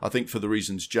I think for the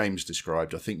reasons James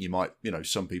described, I think you might,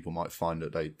 some people might find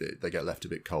that they get left a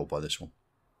bit cold by this one.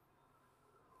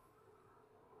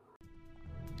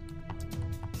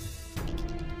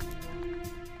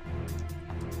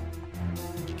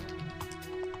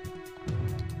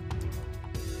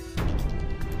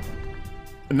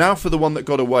 And now for the one that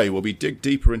got away, where we dig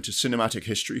deeper into cinematic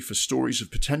history for stories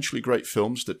of potentially great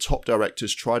films that top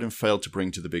directors tried and failed to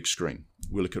bring to the big screen.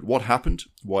 We'll look at what happened,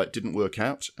 why it didn't work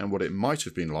out, and what it might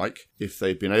have been like if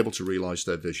they'd been able to realise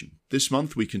their vision. This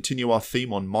month we continue our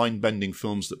theme on mind-bending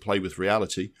films that play with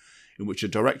reality, in which a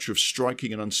director of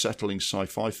striking and unsettling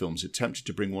sci-fi films attempted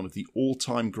to bring one of the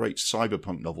all-time great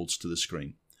cyberpunk novels to the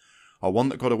screen. Our one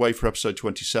that got away for episode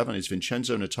 27 is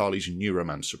Vincenzo Natali's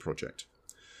Neuromancer project.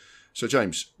 So,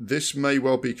 James, this may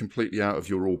well be completely out of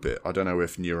your orbit. I don't know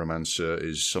if Neuromancer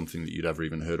is something that you'd ever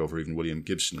even heard of, or even William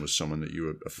Gibson was someone that you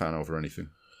were a fan of or anything.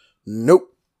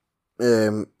 Nope.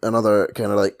 Another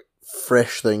kind of like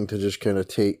fresh thing to just kind of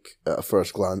take at a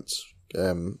first glance.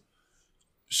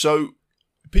 So,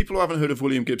 people who haven't heard of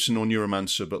William Gibson or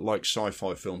Neuromancer but like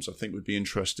sci-fi films, I think would be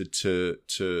interested to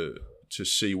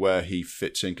see where he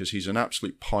fits in, because he's an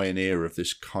absolute pioneer of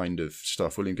this kind of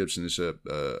stuff. William Gibson is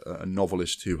a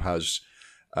novelist who has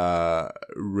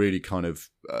really kind of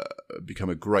become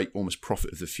a great, almost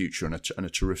prophet of the future and a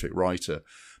terrific writer.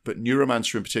 But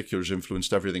Neuromancer in particular has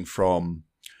influenced everything from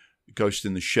Ghost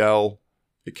in the Shell.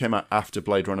 It came out after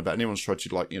Blade Runner, but anyone's tried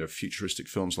to futuristic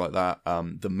films like that.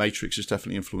 The Matrix is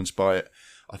definitely influenced by it.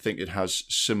 I think it has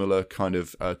similar kind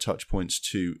of touch points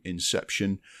to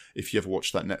Inception. If you ever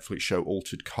watched that Netflix show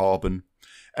Altered Carbon,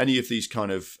 any of these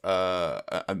kind of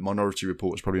Minority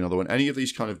Report is probably another one. Any of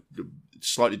these kind of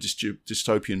slightly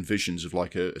dystopian visions of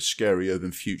like a scary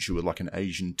urban future with like an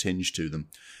Asian tinge to them.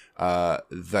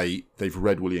 They've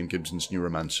read William Gibson's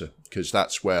Neuromancer, because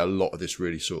that's where a lot of this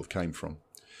really sort of came from.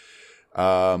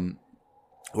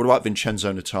 What about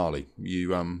Vincenzo Natali?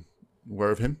 You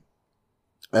aware of him?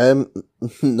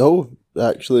 No,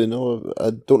 actually, no. I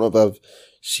don't know if I've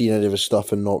seen any of his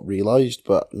stuff and not realised,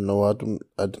 but no, I didn't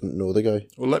know the guy.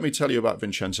 Well, let me tell you about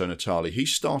Vincenzo Natali. He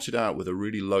started out with a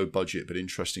really low budget but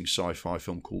interesting sci-fi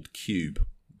film called Cube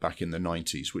back in the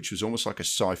 90s, which was almost like a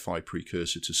sci-fi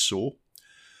precursor to Saw.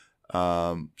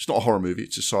 It's not a horror movie,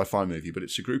 it's a sci-fi movie, but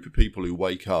it's a group of people who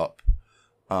wake up,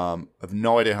 have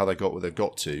no idea how they got where they've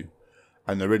got to,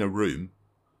 and they're in a room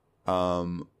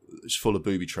it's full of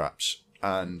booby traps.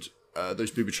 And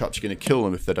those booby traps are going to kill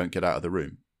them if they don't get out of the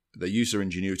room. They use their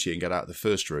ingenuity and get out of the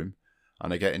first room,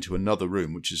 and they get into another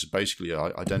room, which is basically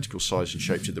identical size and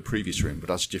shape to the previous room, but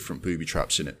has different booby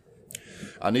traps in it.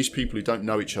 And these people who don't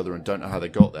know each other and don't know how they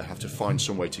got there have to find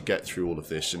some way to get through all of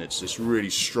this, and it's this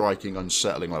really striking,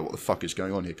 unsettling, like what the fuck is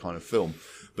going on here kind of film.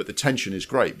 But the tension is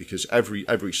great, because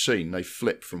every scene they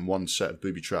flip from one set of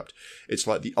booby trapped. It's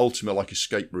like the ultimate like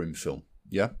escape room film,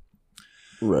 yeah?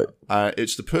 Right.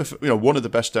 It's the perfect, one of the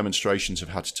best demonstrations of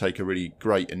how to take a really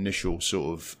great initial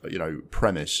sort of,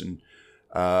 premise and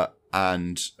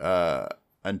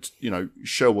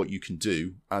show what you can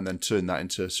do, and then turn that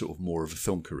into sort of more of a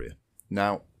film career.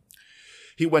 Now,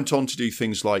 he went on to do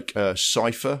things like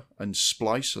Cypher and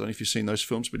Splice. I don't know if you've seen those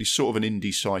films, but he's sort of an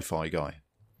indie sci-fi guy.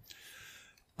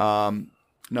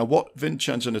 Now, what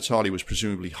Vincenzo Natali was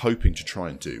presumably hoping to try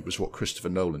and do was what Christopher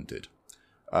Nolan did.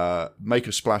 Make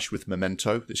a splash with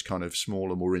Memento, this kind of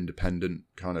smaller, more independent,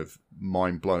 kind of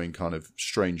mind-blowing, kind of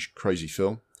strange, crazy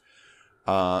film,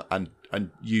 and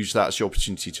use that as the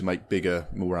opportunity to make bigger,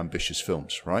 more ambitious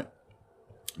films, right?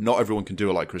 Not everyone can do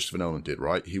it like Christopher Nolan did,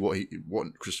 right?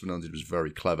 What Christopher Nolan did was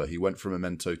very clever. He went from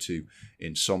Memento to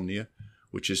Insomnia,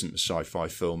 which isn't a sci-fi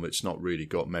film. It's not really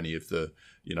got many of the,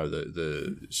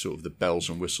 the sort of the bells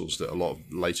and whistles that a lot of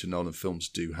later Nolan films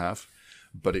do have.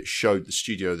 But it showed the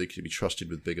studio they could be trusted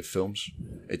with bigger films.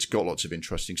 It's got lots of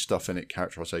interesting stuff in it,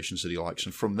 characterizations that he likes.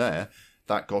 And from there,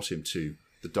 that got him to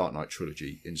the Dark Knight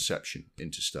trilogy, Inception,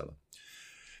 Interstellar.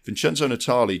 Vincenzo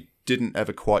Natali didn't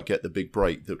ever quite get the big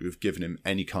break that would have given him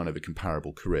any kind of a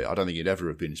comparable career. I don't think he'd ever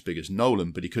have been as big as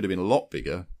Nolan, but he could have been a lot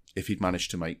bigger if he'd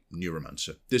managed to make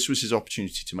Neuromancer. This was his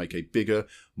opportunity to make a bigger,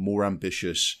 more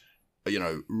ambitious,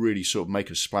 really sort of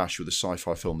make a splash with a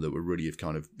sci-fi film that would really have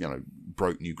kind of,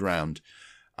 broke new ground,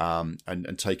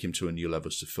 and take him to a new level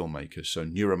as a filmmaker. So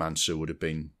Neuromancer would have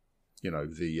been,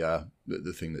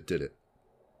 the thing that did it.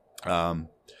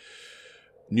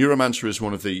 Neuromancer is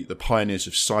one of the pioneers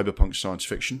of cyberpunk science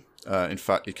fiction. In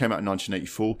fact, it came out in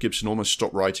 1984. Gibson almost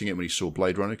stopped writing it when he saw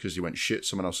Blade Runner, because he went, shit,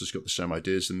 someone else has got the same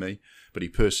ideas than me. But he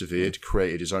persevered,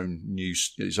 created his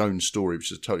own story,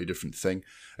 which is a totally different thing.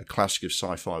 A classic of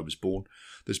sci-fi was born.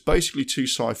 There's basically two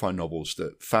sci-fi novels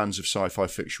that fans of sci-fi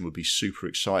fiction would be super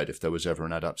excited if there was ever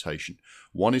an adaptation.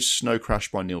 One is Snow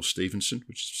Crash by Neil Stephenson,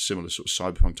 which is a similar sort of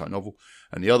cyberpunk type novel,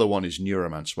 and the other one is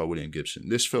Neuromancer by William Gibson.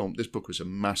 This book was a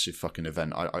massive fucking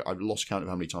event. I've lost count of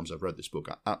how many times I've read this book.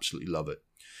 I absolutely love it.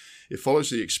 It follows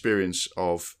the experience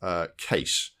of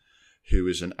Case, who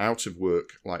is an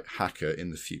out-of-work hacker in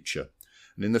the future.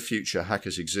 And in the future,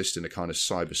 hackers exist in a kind of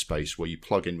cyberspace where you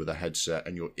plug in with a headset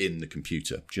and you're in the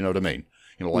computer. Do you know what I mean?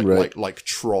 Right. like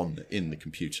Tron in the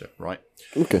computer, right?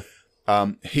 Okay.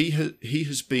 He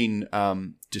has been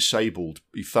disabled.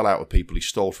 He fell out with people. He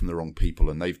stole from the wrong people,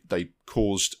 and they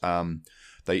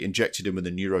injected him with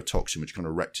a neurotoxin which kind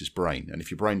of wrecked his brain. And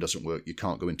if your brain doesn't work, you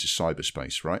can't go into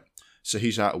cyberspace, right? So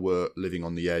he's out of work, living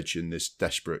on the edge in this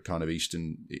desperate kind of East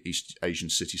Asian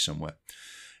city somewhere.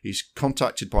 He's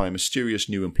contacted by a mysterious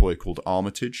new employer called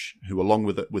Armitage, who, along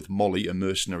with Molly, a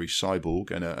mercenary cyborg,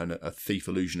 and a thief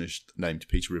illusionist named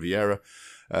Peter Riviera,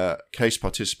 Case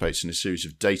participates in a series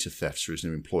of data thefts for his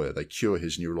new employer. They cure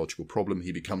his neurological problem.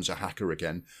 He becomes a hacker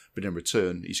again, but in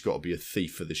return, he's got to be a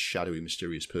thief for this shadowy,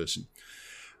 mysterious person.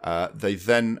 They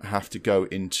then have to go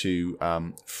into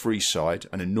Freeside,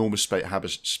 an enormous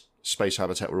space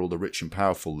habitat where all the rich and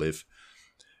powerful live,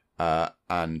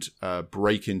 and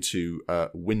break into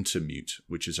Wintermute,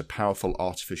 which is a powerful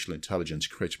artificial intelligence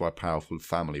created by a powerful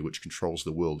family which controls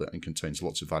the world and contains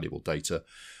lots of valuable data.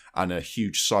 And a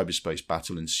huge cyberspace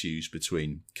battle ensues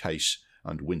between Case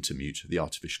and Wintermute, the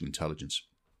artificial intelligence.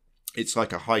 It's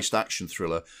like a heist action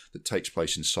thriller that takes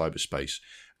place in cyberspace.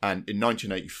 And in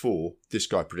 1984, this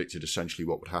guy predicted essentially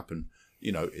what would happen,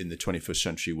 in the 21st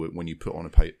century when you put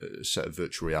on a set of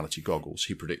virtual reality goggles.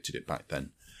 He predicted it back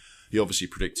then. He obviously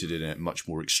predicted it in a much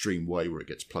more extreme way where it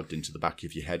gets plugged into the back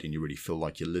of your head and you really feel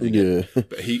like you're living it.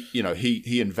 But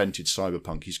he invented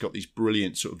cyberpunk. He's got these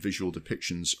brilliant sort of visual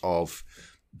depictions of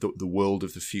the world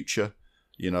of the future,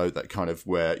 that kind of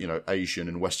where, Asian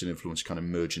and Western influence kind of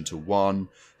merge into one,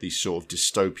 these sort of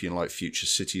dystopian like future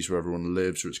cities where everyone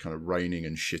lives, where it's kind of raining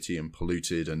and shitty and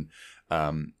polluted. And,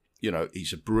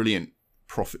 he's a brilliant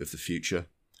prophet of the future.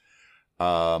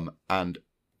 And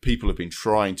people have been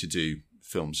trying to do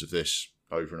films of this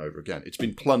over and over again. It's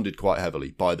been plundered quite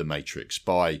heavily by The Matrix,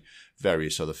 by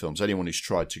various other films. Anyone who's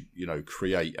tried to,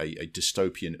 create a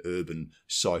dystopian urban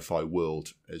sci-fi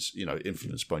world is,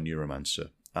 influenced by Neuromancer.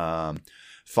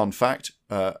 Fun fact,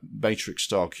 Matrix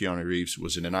star Keanu Reeves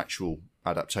was in an actual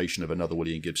adaptation of another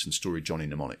William Gibson story, Johnny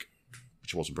Mnemonic,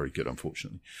 which wasn't very good,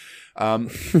 unfortunately.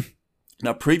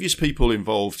 Now, previous people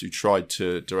involved who tried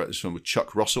to direct this film were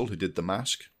Chuck Russell, who did The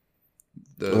Mask,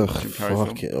 the Jim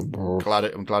Carrey film.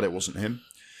 I'm glad it wasn't him.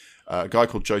 A guy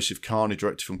called Joseph Kahn, who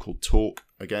directed a film called Talk.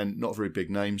 Again, not very big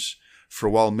names. For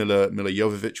a while, Mila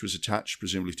Jovovich was attached,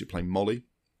 presumably to play Molly.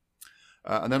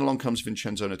 And then along comes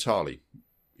Vincenzo Natali.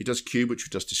 He does Cube, which we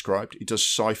just described. He does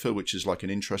Cypher, which is like an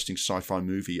interesting sci-fi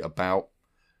movie about,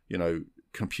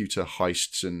 computer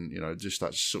heists and, just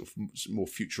that sort of more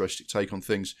futuristic take on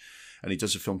things. And he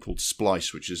does a film called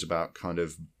Splice, which is about kind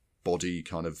of body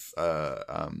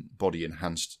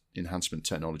enhancement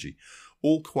technology.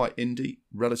 All quite indie,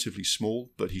 relatively small,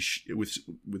 but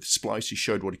with Splice he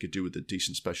showed what he could do with a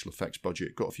decent special effects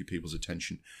budget, got a few people's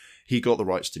attention. He got the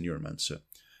rights to Neuromancer.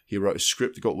 He wrote a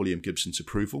script that got William Gibson's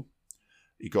approval.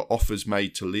 He got offers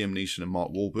made to Liam Neeson and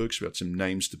Mark Wahlberg, so we had some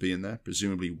names to be in there.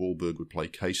 Presumably Wahlberg would play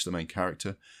Case, the main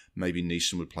character. Maybe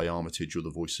Neeson would play Armitage or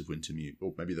the voice of Wintermute,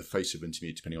 or maybe the face of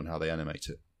Wintermute, depending on how they animate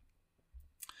it.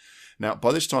 Now,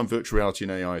 by this time, virtual reality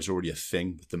and AI is already a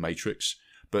thing with The Matrix,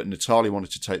 but Natali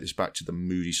wanted to take this back to the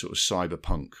moody sort of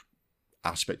cyberpunk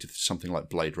aspect of something like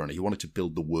Blade Runner. He wanted to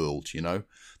build the world,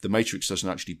 The Matrix doesn't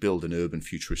actually build an urban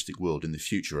futuristic world. In the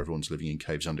future, everyone's living in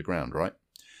caves underground, right?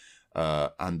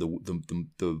 And the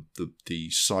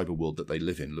cyber world that they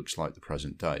live in looks like the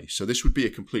present day. So this would be a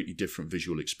completely different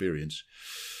visual experience.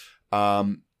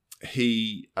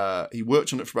 He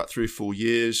worked on it for about 3 or 4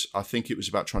 years. I think it was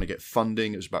about trying to get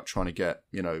funding. It was about trying to get,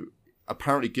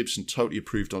 apparently Gibson totally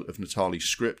approved of Natali's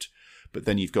script, but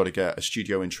then you've got to get a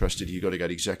studio interested. You've got to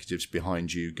get executives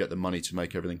behind you, get the money to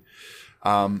make everything.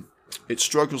 It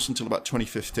struggles until about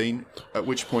 2015, at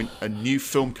which point a new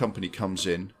film company comes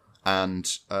in and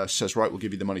says, right, we'll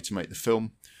give you the money to make the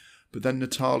film. But then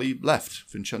Natali left.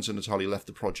 Vincenzo Natali left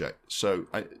the project. So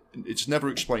it's never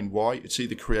explained why. It's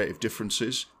either creative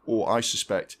differences or I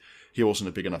suspect he wasn't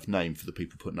a big enough name for the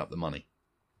people putting up the money.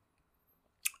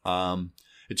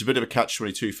 It's a bit of a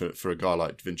catch-22 for a guy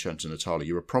like Vincenzo Natali.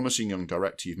 You're a promising young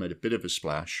director. You've made a bit of a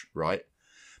splash, right?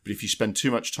 But if you spend too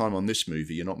much time on this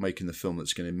movie, you're not making the film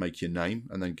that's going to make your name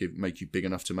and then make you big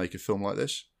enough to make a film like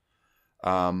this.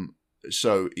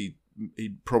 So he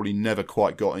probably never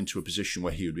quite got into a position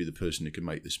where he would be the person who could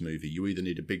make this movie. You either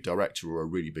need a big director or a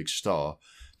really big star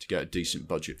to get a decent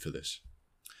budget for this.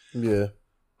 Yeah.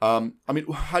 How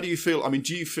do you feel?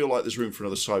 Do you feel like there's room for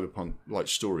another cyberpunk-like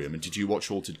story? Did you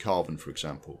watch Altered Carbon, for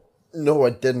example? No,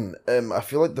 I didn't. I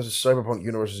feel like the cyberpunk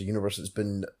universe is a universe that's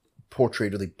been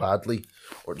portrayed really badly,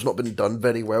 or it's not been done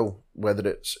very well, whether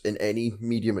it's in any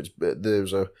medium.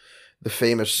 There's the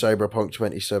famous Cyberpunk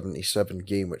 2077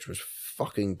 game, which was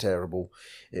fucking terrible.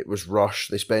 It was rushed.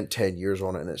 They spent 10 years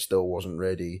on it and it still wasn't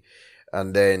ready.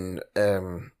 And then,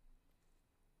 I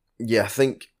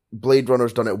think Blade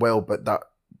Runner's done it well, but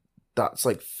that's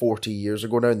like 40 years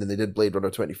ago now, and then they did Blade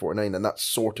Runner 2049, and that's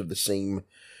sort of the same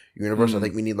universe. I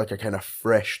think we need like a kind of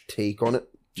fresh take on it.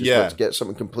 Let's get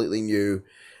something completely new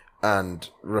and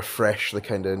refresh the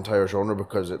kind of entire genre,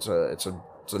 because it's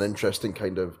an interesting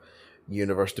kind of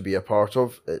universe to be a part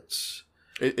of.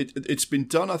 It's been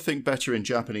done, I think, better in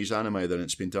Japanese anime than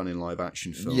it's been done in live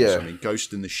action films. Yeah. I mean,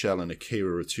 Ghost in the Shell and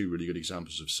Akira are two really good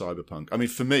examples of cyberpunk. I mean,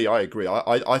 for me, I agree.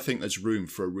 I think there's room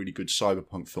for a really good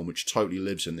cyberpunk film which totally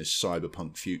lives in this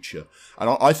cyberpunk future.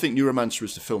 And I think Neuromancer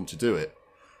is the film to do it,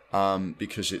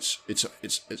 because it's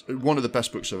one of the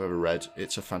best books I've ever read.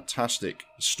 It's a fantastic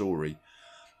story.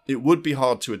 It would be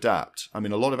hard to adapt. I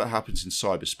mean, a lot of it happens in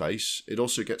cyberspace. It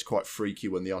also gets quite freaky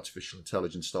when the artificial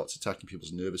intelligence starts attacking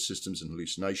people's nervous systems and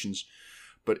hallucinations.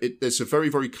 But there's a very,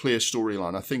 very clear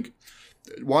storyline. I think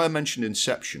why I mentioned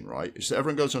Inception, right, is that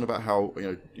everyone goes on about how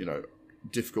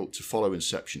difficult to follow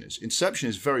Inception is. Inception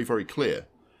is very, very clear.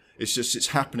 It's just it's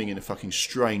happening in a fucking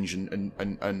strange and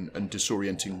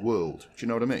disorienting world. Do you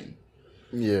know what I mean?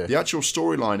 Yeah. The actual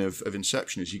storyline of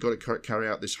Inception is you've got to carry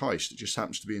out this heist that just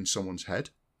happens to be in someone's head.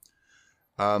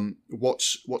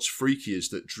 What's freaky is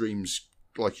that dreams,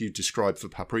 like you described for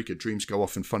Paprika, dreams go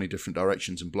off in funny different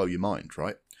directions and blow your mind,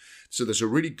 right? So there's a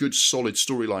really good solid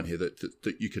storyline here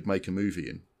that you could make a movie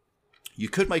in. You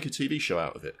could make a TV show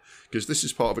out of it, because this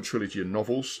is part of a trilogy of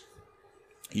novels.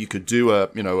 You could do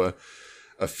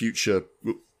a future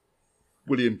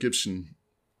William Gibson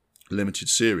limited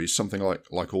series, something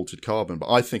like Altered Carbon.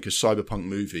 But I think a cyberpunk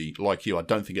movie, like you, I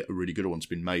don't think a really good one's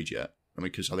been made yet. I mean,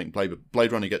 because I think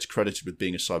Blade Runner gets credited with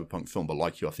being a cyberpunk film, but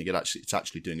like you, I think it's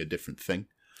actually doing a different thing.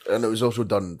 And it was also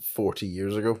done 40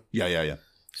 years ago. Yeah.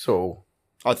 So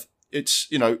it's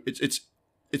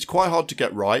quite hard to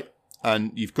get right,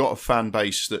 and you've got a fan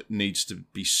base that needs to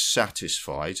be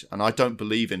satisfied. And I don't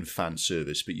believe in fan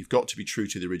service, but you've got to be true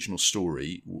to the original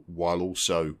story while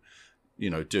also,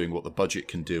 doing what the budget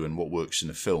can do and what works in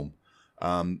a film.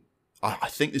 I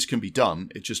think this can be done.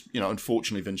 It just,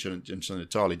 unfortunately, Vincenzo and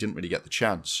Natali didn't really get the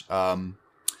chance. I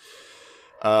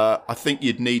think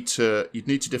you'd need to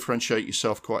differentiate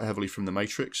yourself quite heavily from The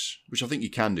Matrix, which I think you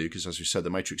can do, because, as we said,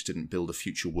 The Matrix didn't build a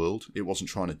future world. It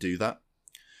wasn't trying to do that.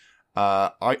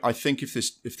 I think if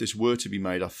this were to be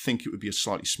made, I think it would be a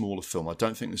slightly smaller film. I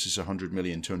don't think this is $100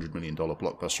 million, $200 million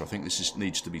blockbuster. I think this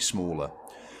needs to be smaller.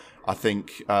 I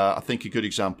think a good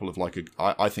example of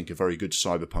I think a very good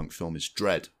cyberpunk film is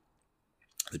Dredd,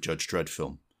 the Judge Dredd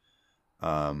film.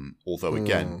 Although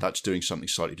again, that's doing something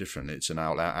slightly different. It's an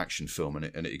out-and-out action film, and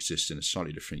it exists in a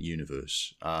slightly different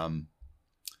universe. I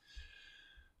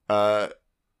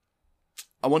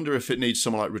wonder if it needs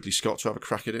someone like Ridley Scott to have a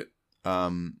crack at it.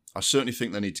 I certainly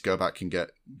think they need to go back and get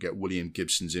William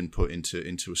Gibson's input into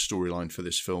a storyline for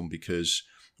this film, because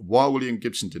while William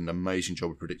Gibson did an amazing job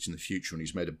of predicting the future, and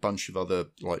he's made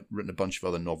written a bunch of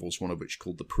other novels, one of which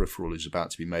called The Peripheral is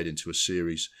about to be made into a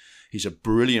series. He's a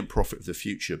brilliant prophet of the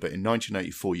future, but in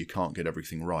 1984 you can't get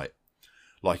everything right.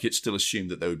 Like, it's still assumed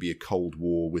that there would be a Cold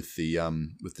War with the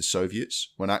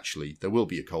Soviets, when actually there will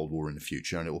be a Cold War in the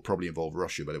future, and it will probably involve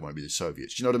Russia, but it won't be the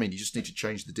Soviets. Do you know what I mean? You just need to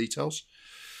change the details.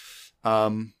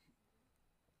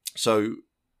 So,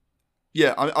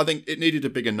 yeah, I think it needed a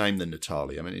bigger name than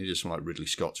Natali. I mean, it needed someone like Ridley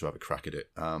Scott to have a crack at it.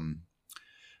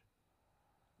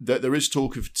 There is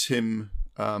talk of Tim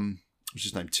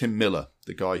Miller,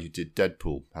 the guy who did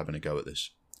Deadpool, having a go at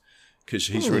this, because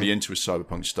he's really into his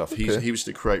cyberpunk stuff. Okay. He was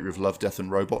the creator of Love, Death and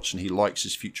Robots, and he likes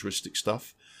his futuristic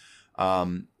stuff.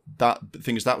 The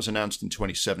thing is, that was announced in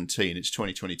 2017. It's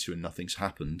 2022 and nothing's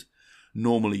happened.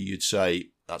 Normally, you'd say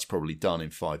that's probably done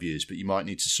in 5 years, but you might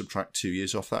need to subtract 2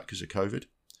 years off that because of COVID.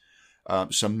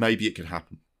 So maybe it could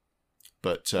happen,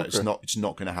 but okay. It's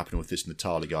not going to happen with this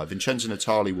Natali guy. Vincenzo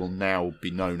Natali will now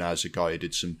be known as a guy who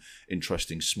did some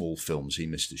interesting small films. He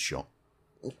missed his shot.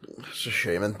 It's a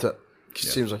shame, isn't it? It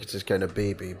seems like it's his kind of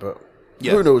baby, but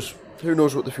yeah. Who knows? Who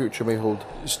knows what the future may hold?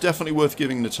 It's definitely worth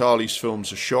giving Natali's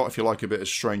films a shot if you like a bit of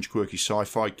strange, quirky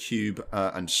sci-fi, Cube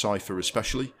and Cypher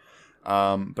especially.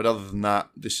 But other than that,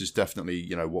 this is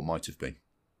definitely, what might have been.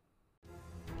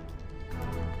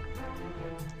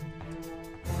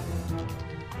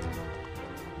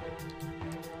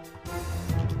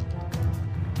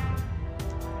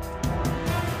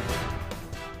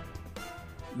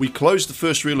 We closed the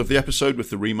first reel of the episode with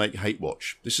the remake Hate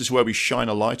Watch. This is where we shine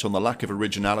a light on the lack of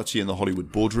originality in the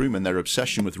Hollywood boardroom and their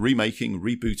obsession with remaking,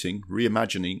 rebooting,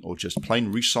 reimagining, or just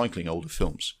plain recycling older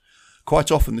films.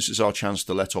 Quite often this is our chance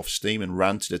to let off steam and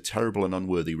rant at a terrible and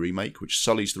unworthy remake which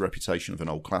sullies the reputation of an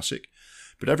old classic.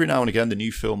 But every now and again the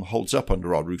new film holds up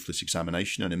under our ruthless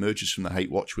examination and emerges from the Hate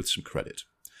Watch with some credit.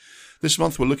 This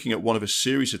month we're looking at one of a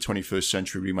series of 21st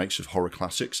century remakes of horror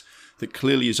classics that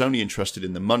clearly is only interested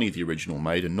in the money the original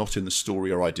made and not in the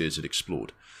story or ideas it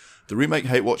explored. The remake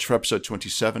Hate Watch for episode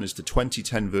 27 is the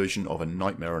 2010 version of A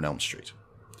Nightmare on Elm Street.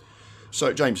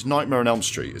 So, James, Nightmare on Elm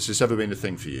Street, has this ever been a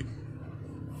thing for you?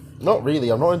 Not really.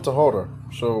 I'm not into horror,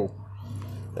 so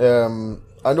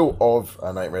I know of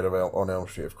A Nightmare on Elm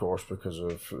Street, of course, because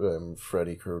of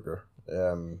Freddy Krueger,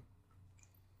 and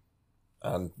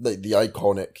the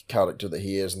iconic character that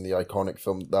he is, and the iconic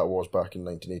film that was back in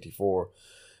 1984.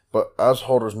 But as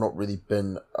horror's not really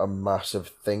been a massive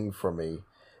thing for me.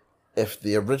 If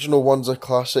the original one's a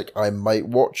classic, I might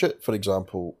watch it. For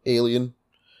example, Alien,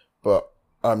 but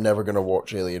I'm never going to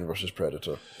watch Alien vs.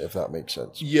 Predator, if that makes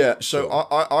sense. Yeah, so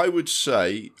I would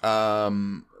say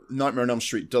Nightmare on Elm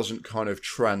Street doesn't kind of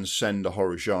transcend a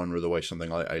horror genre the way something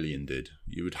like Alien did.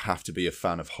 You would have to be a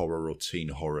fan of horror or teen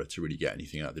horror to really get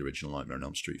anything out of the original Nightmare on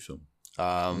Elm Street film.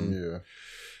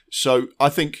 So I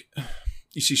think,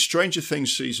 you see, Stranger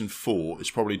Things Season 4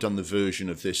 has probably done the version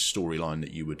of this storyline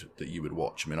that you would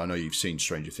watch. I mean, I know you've seen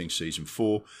Stranger Things Season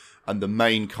 4, and the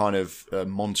main kind of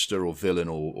monster or villain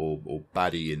or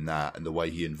baddie in that, and the way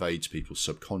he invades people's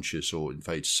subconscious or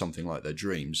invades something like their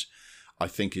dreams, I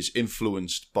think is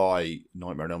influenced by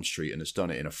Nightmare on Elm Street and has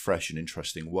done it in a fresh and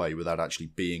interesting way without actually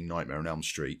being Nightmare on Elm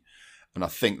Street. And I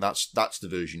think that's the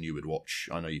version you would watch.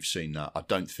 I know you've seen that. I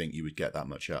don't think you would get that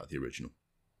much out of the original.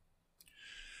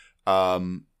 I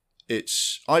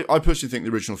personally think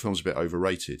the original film's a bit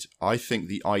overrated. I think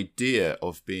the idea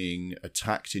of being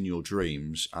attacked in your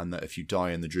dreams and that if you die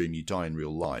in the dream, you die in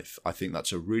real life, I think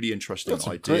that's a really interesting idea.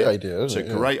 That's a great idea, isn't it?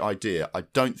 It's a great idea. I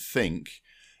don't think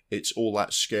it's all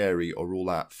that scary or all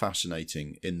that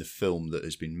fascinating in the film that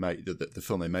has been made, the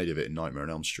film they made of it in Nightmare on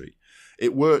Elm Street.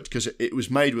 It worked because it was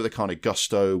made with a kind of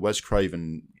gusto. Wes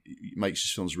Craven makes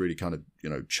his films really kind of,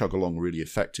 chug along really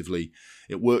effectively.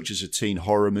 It worked as a teen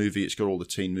horror movie. It's got all the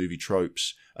teen movie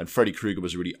tropes. And Freddy Krueger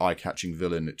was a really eye-catching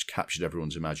villain. It captured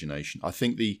everyone's imagination. I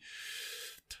think the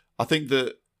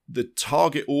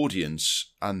target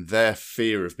audience and their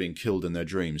fear of being killed in their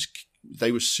dreams,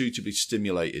 they were suitably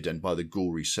stimulated and by the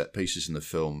gory set pieces in the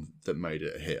film that made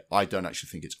it a hit. I don't actually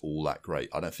think it's all that great.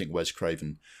 I don't think Wes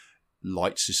Craven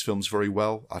lights his films very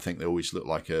well. I think they always look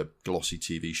like a glossy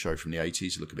TV show from the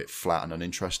 80s. They look a bit flat and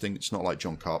uninteresting. It's not like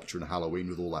John Carpenter and Halloween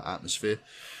with all that atmosphere.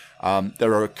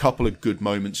 There are a couple of good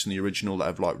moments in the original that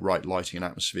have right lighting and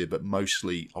atmosphere, but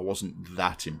mostly I wasn't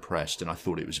that impressed, and I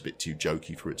thought it was a bit too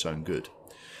jokey for its own good.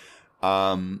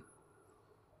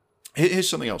 Here's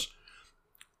something else.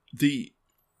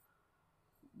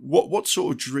 What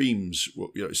sort of dreams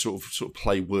sort of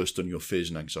play worst on your fears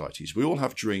and anxieties? We all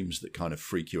have dreams that kind of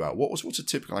freak you out. What's a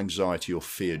typical anxiety or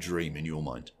fear dream in your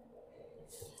mind?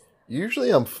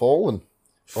 Usually I'm falling.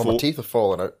 Or my teeth are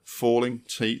falling out. Falling,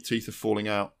 teeth are falling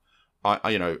out.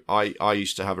 I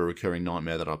used to have a recurring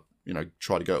nightmare that I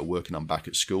try to go to work and I'm back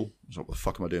at school. I was like, what the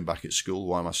fuck am I doing back at school?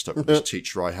 Why am I stuck with this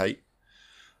teacher I hate?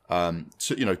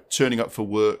 So, turning up for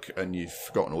work and you've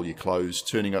forgotten all your clothes,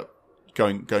 turning up,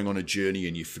 going on a journey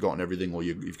and you've forgotten everything, or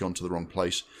you've gone to the wrong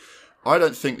place. I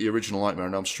don't think the original Nightmare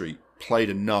on Elm Street played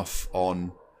enough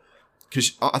on,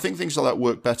 because I think things like that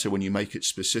work better when you make it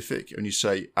specific and you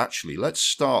say, actually, let's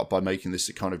start by making this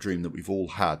the kind of dream that we've all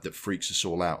had that freaks us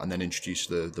all out, and then introduce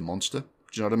the monster. Do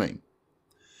you know what I mean?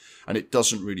 And it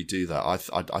doesn't really do that.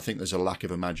 I think there's a lack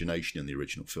of imagination in the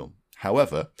original film.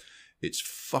 However, it's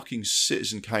fucking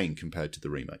Citizen Kane compared to the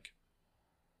remake.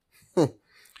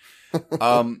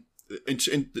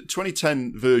 In the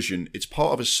 2010 version, it's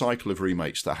part of a cycle of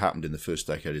remakes that happened in the first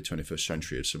decade of the 21st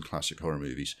century of some classic horror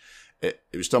movies. It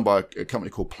was done by a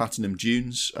company called Platinum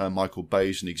Dunes. Michael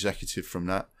Bay's an executive from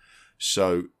that.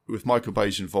 So with Michael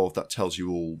Bay's involved, that tells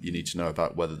you all you need to know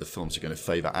about whether the films are going to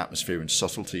favour atmosphere and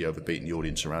subtlety over beating the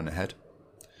audience around the head.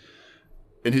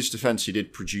 In his defence, he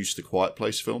did produce the Quiet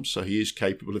Place films, so he is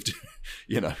capable of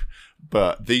doing,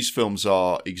 But these films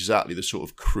are exactly the sort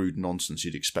of crude nonsense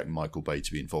you'd expect Michael Bay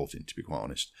to be involved in, to be quite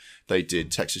honest. They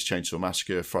did Texas Chainsaw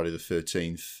Massacre, Friday the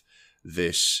 13th,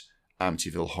 this,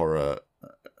 Amityville Horror,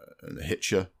 and The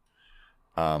Hitcher.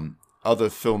 Other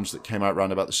films that came out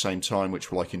around about the same time,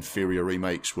 which were like inferior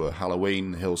remakes, were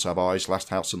Halloween, The Hills Have Eyes, Last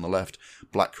House on the Left,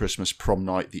 Black Christmas, Prom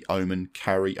Night, The Omen,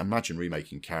 Carrie. Imagine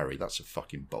remaking Carrie. That's a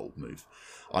fucking bold move.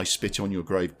 I Spit on Your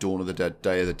Grave, Dawn of the Dead,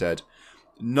 Day of the Dead.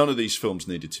 None of these films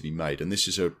needed to be made, and this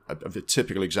is a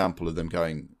typical example of them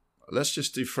going, let's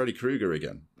just do Freddy Krueger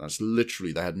again. That's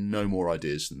literally, they had no more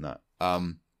ideas than that.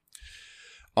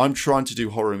 I'm trying to do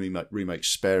horror remakes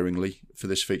sparingly for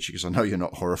this feature because I know you're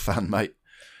not a horror fan, mate.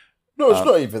 No, it's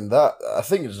not even that. I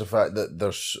think it's the fact that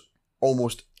there's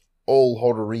almost all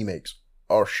horror remakes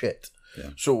are shit.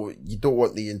 Yeah. So you don't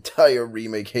want the entire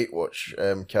remake hate watch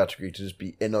category to just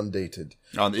be inundated.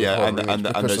 And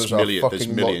there's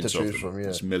millions of them. From, yeah.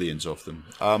 There's millions of them.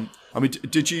 I mean,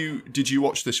 did you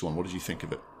watch this one? What did you think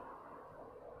of it?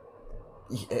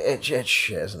 It's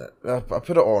shit, isn't it? I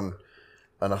put it on,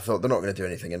 and I thought they're not going to do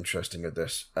anything interesting with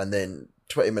this. And then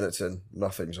 20 minutes in,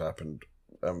 nothing's happened.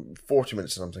 40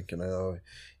 minutes in, I'm thinking, oh,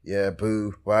 yeah,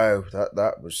 boo, wow,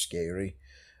 that was scary.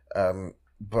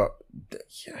 But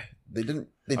yeah, they didn't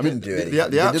do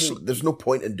anything. There's no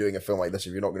point in doing a film like this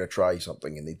if you're not going to try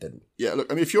something, and they didn't. Yeah, look,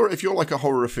 I mean, if you're like a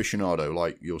horror aficionado,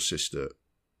 like your sister,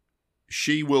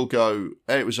 she will go,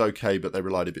 it was okay, but they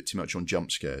relied a bit too much on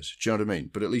jump scares. Do you know what I mean?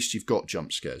 But at least you've got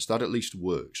jump scares. That at least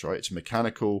works, right? It's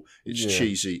mechanical, it's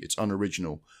cheesy, it's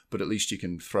unoriginal, but at least you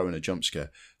can throw in a jump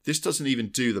scare. This doesn't even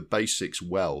do the basics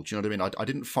well. Do you know what I mean? I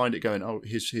didn't find it going, oh,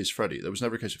 here's Freddy. There was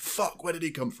never a case of, fuck, where did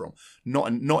he come from?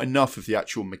 Not enough of the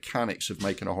actual mechanics of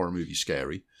making a horror movie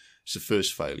scary. It's the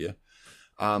first failure.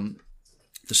 The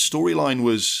storyline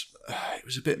was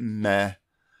a bit meh.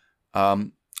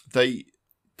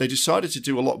 They decided to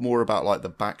do a lot more about like the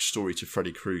backstory to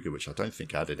Freddy Krueger, which I don't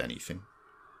think added anything.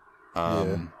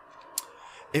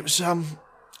 It was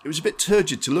a bit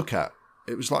turgid to look at.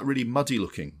 It was like really muddy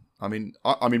looking. I mean,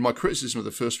 my criticism of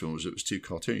the first film was it was too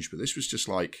cartoonish, but this was just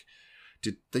like,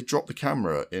 did they drop the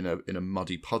camera in a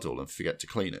muddy puddle and forget to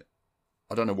clean it?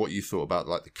 I don't know what you thought about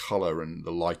like the colour and the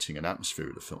lighting and atmosphere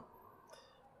of the film.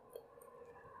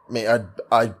 Mate,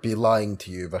 I'd be lying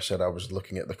to you if I said I was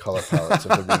looking at the colour palettes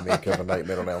of the remake of A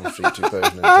Nightmare on Elm Street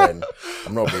 2010.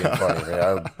 I'm not being funny,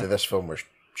 mate. This film was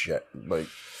shit. Like,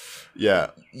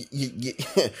 yeah,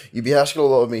 you'd be asking a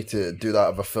lot of me to do that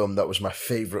of a film that was my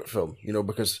favourite film, you know,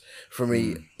 because for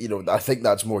me, you know, I think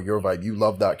that's more your vibe. You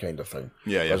love that kind of thing.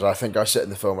 Yeah. Because I think I sit in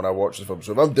the film and I watch the film.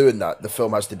 So if I'm doing that, the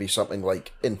film has to be something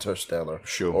like Interstellar.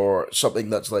 Sure. Or something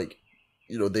that's like,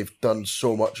 you know, they've done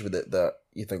so much with it that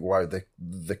you think, wow, the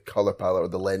colour palette or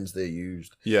the lens they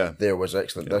used there was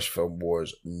excellent. Yeah. This film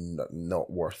was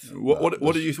not worth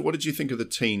What did you think of the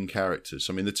teen characters?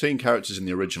 I mean, the teen characters in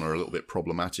the original are a little bit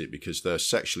problematic because they're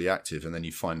sexually active, and then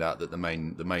you find out that the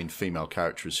main female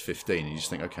character is 15, and you just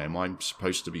think, okay, am I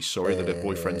supposed to be sorry that her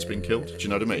boyfriend's been killed? Do you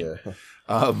know what I mean?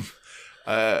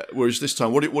 Yeah. Whereas this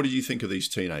time, what did you think of these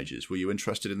teenagers? Were you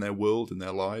interested in their world and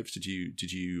their lives? Did you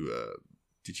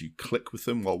click with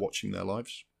them while watching their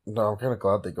lives? No, I'm kind of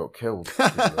glad they got killed.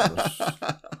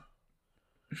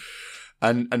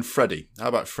 And Freddy. How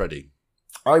about Freddy?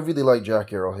 I really like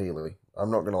Jackie Earle Haley.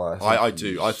 I'm not going to lie. I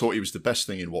do. I thought he was the best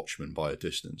thing in Watchmen by a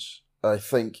distance. I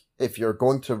think if you're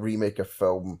going to remake a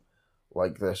film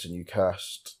like this and you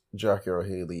cast Jackie Earle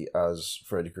Haley as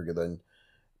Freddy Krueger, then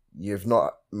you've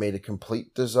not made a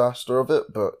complete disaster of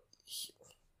it, but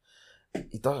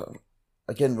he doesn't.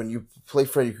 Again, when you play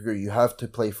Freddy Krueger, you have to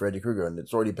play Freddy Krueger, and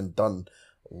it's already been done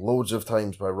loads of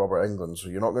times by Robert Englund, so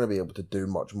you're not going to be able to do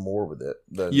much more with it.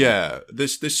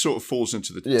 This sort of falls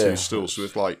into the two stools. So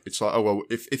it's like, oh well,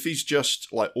 if he's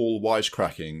just like all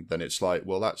wisecracking, then it's like,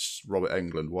 well, that's Robert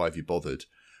Englund. Why have you bothered?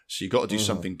 So you've got to do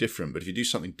something different. But if you do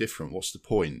something different, what's the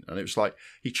point? And it was like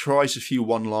he tries a few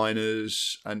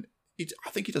one-liners, and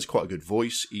I think he does quite a good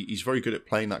voice. He's very good at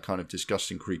playing that kind of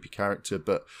disgusting, creepy character,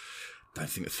 but I don't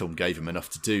think the film gave him enough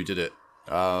to do, did it?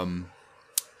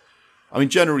 I mean,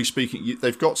 generally speaking,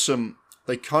 they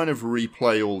kind of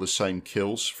replay all the same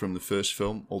kills from the first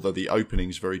film, although the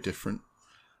opening's very different.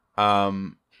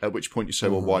 At which point you say,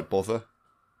 well, why bother?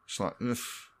 It's like,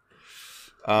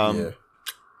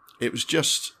 It was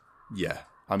just,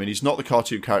 I mean, he's not the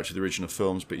cartoon character of the original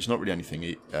films, but he's not really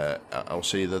anything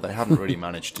else either. They haven't really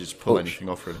managed to pull anything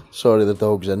off really. Sorry, the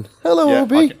dog's in. Hello,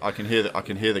 Obi. I can hear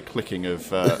the clicking of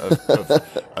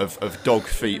dog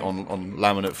feet on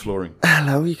laminate flooring.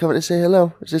 Hello, you coming to say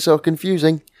hello? Is this all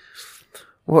confusing?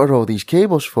 What are all these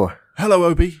cables for? Hello,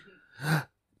 Obi.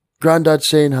 Grandad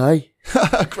saying hi.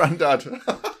 Grandad.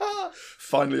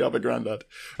 Finally have a granddad.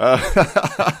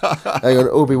 Hang on,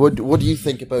 Obi, what do you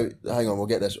think about... Hang on, we'll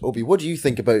get this. Obi, what do you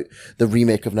think about the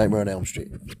remake of Nightmare on Elm Street?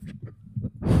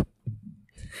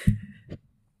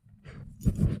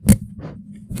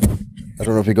 I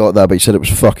don't know if he got that, but he said it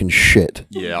was fucking shit.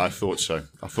 Yeah, I thought so.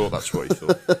 I thought that's what he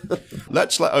thought.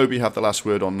 Let's let Obi have the last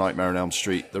word on Nightmare on Elm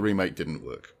Street. The remake didn't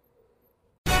work.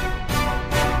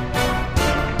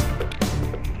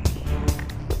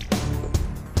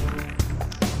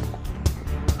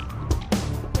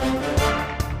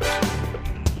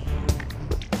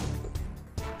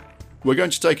 We're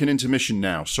going to take an intermission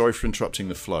now. Sorry for interrupting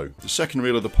the flow. The second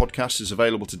reel of the podcast is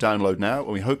available to download now,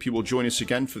 and we hope you will join us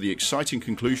again for the exciting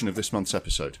conclusion of this month's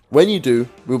episode. When you do,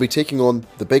 we'll be taking on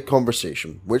The Big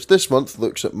Conversation, which this month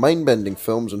looks at mind-bending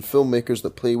films and filmmakers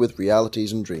that play with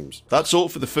realities and dreams. That's all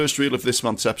for the first reel of this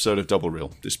month's episode of Double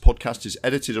Reel. This podcast is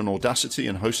edited on Audacity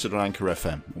and hosted on Anchor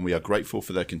FM, and we are grateful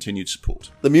for their continued support.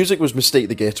 The music was Mistake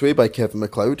the Getaway by Kevin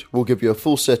MacLeod. We'll give you a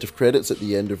full set of credits at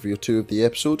the end of reel 2 of the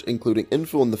episode, including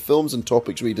info on the films and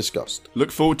topics we discussed.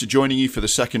 Look forward to joining you for the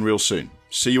second reel soon.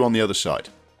 See you on the other side.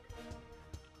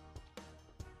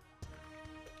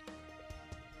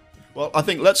 Well, I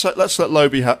think let's let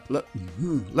Lobie have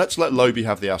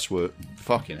the ass word.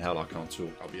 Fucking hell, I can't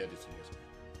talk. I'll be editing.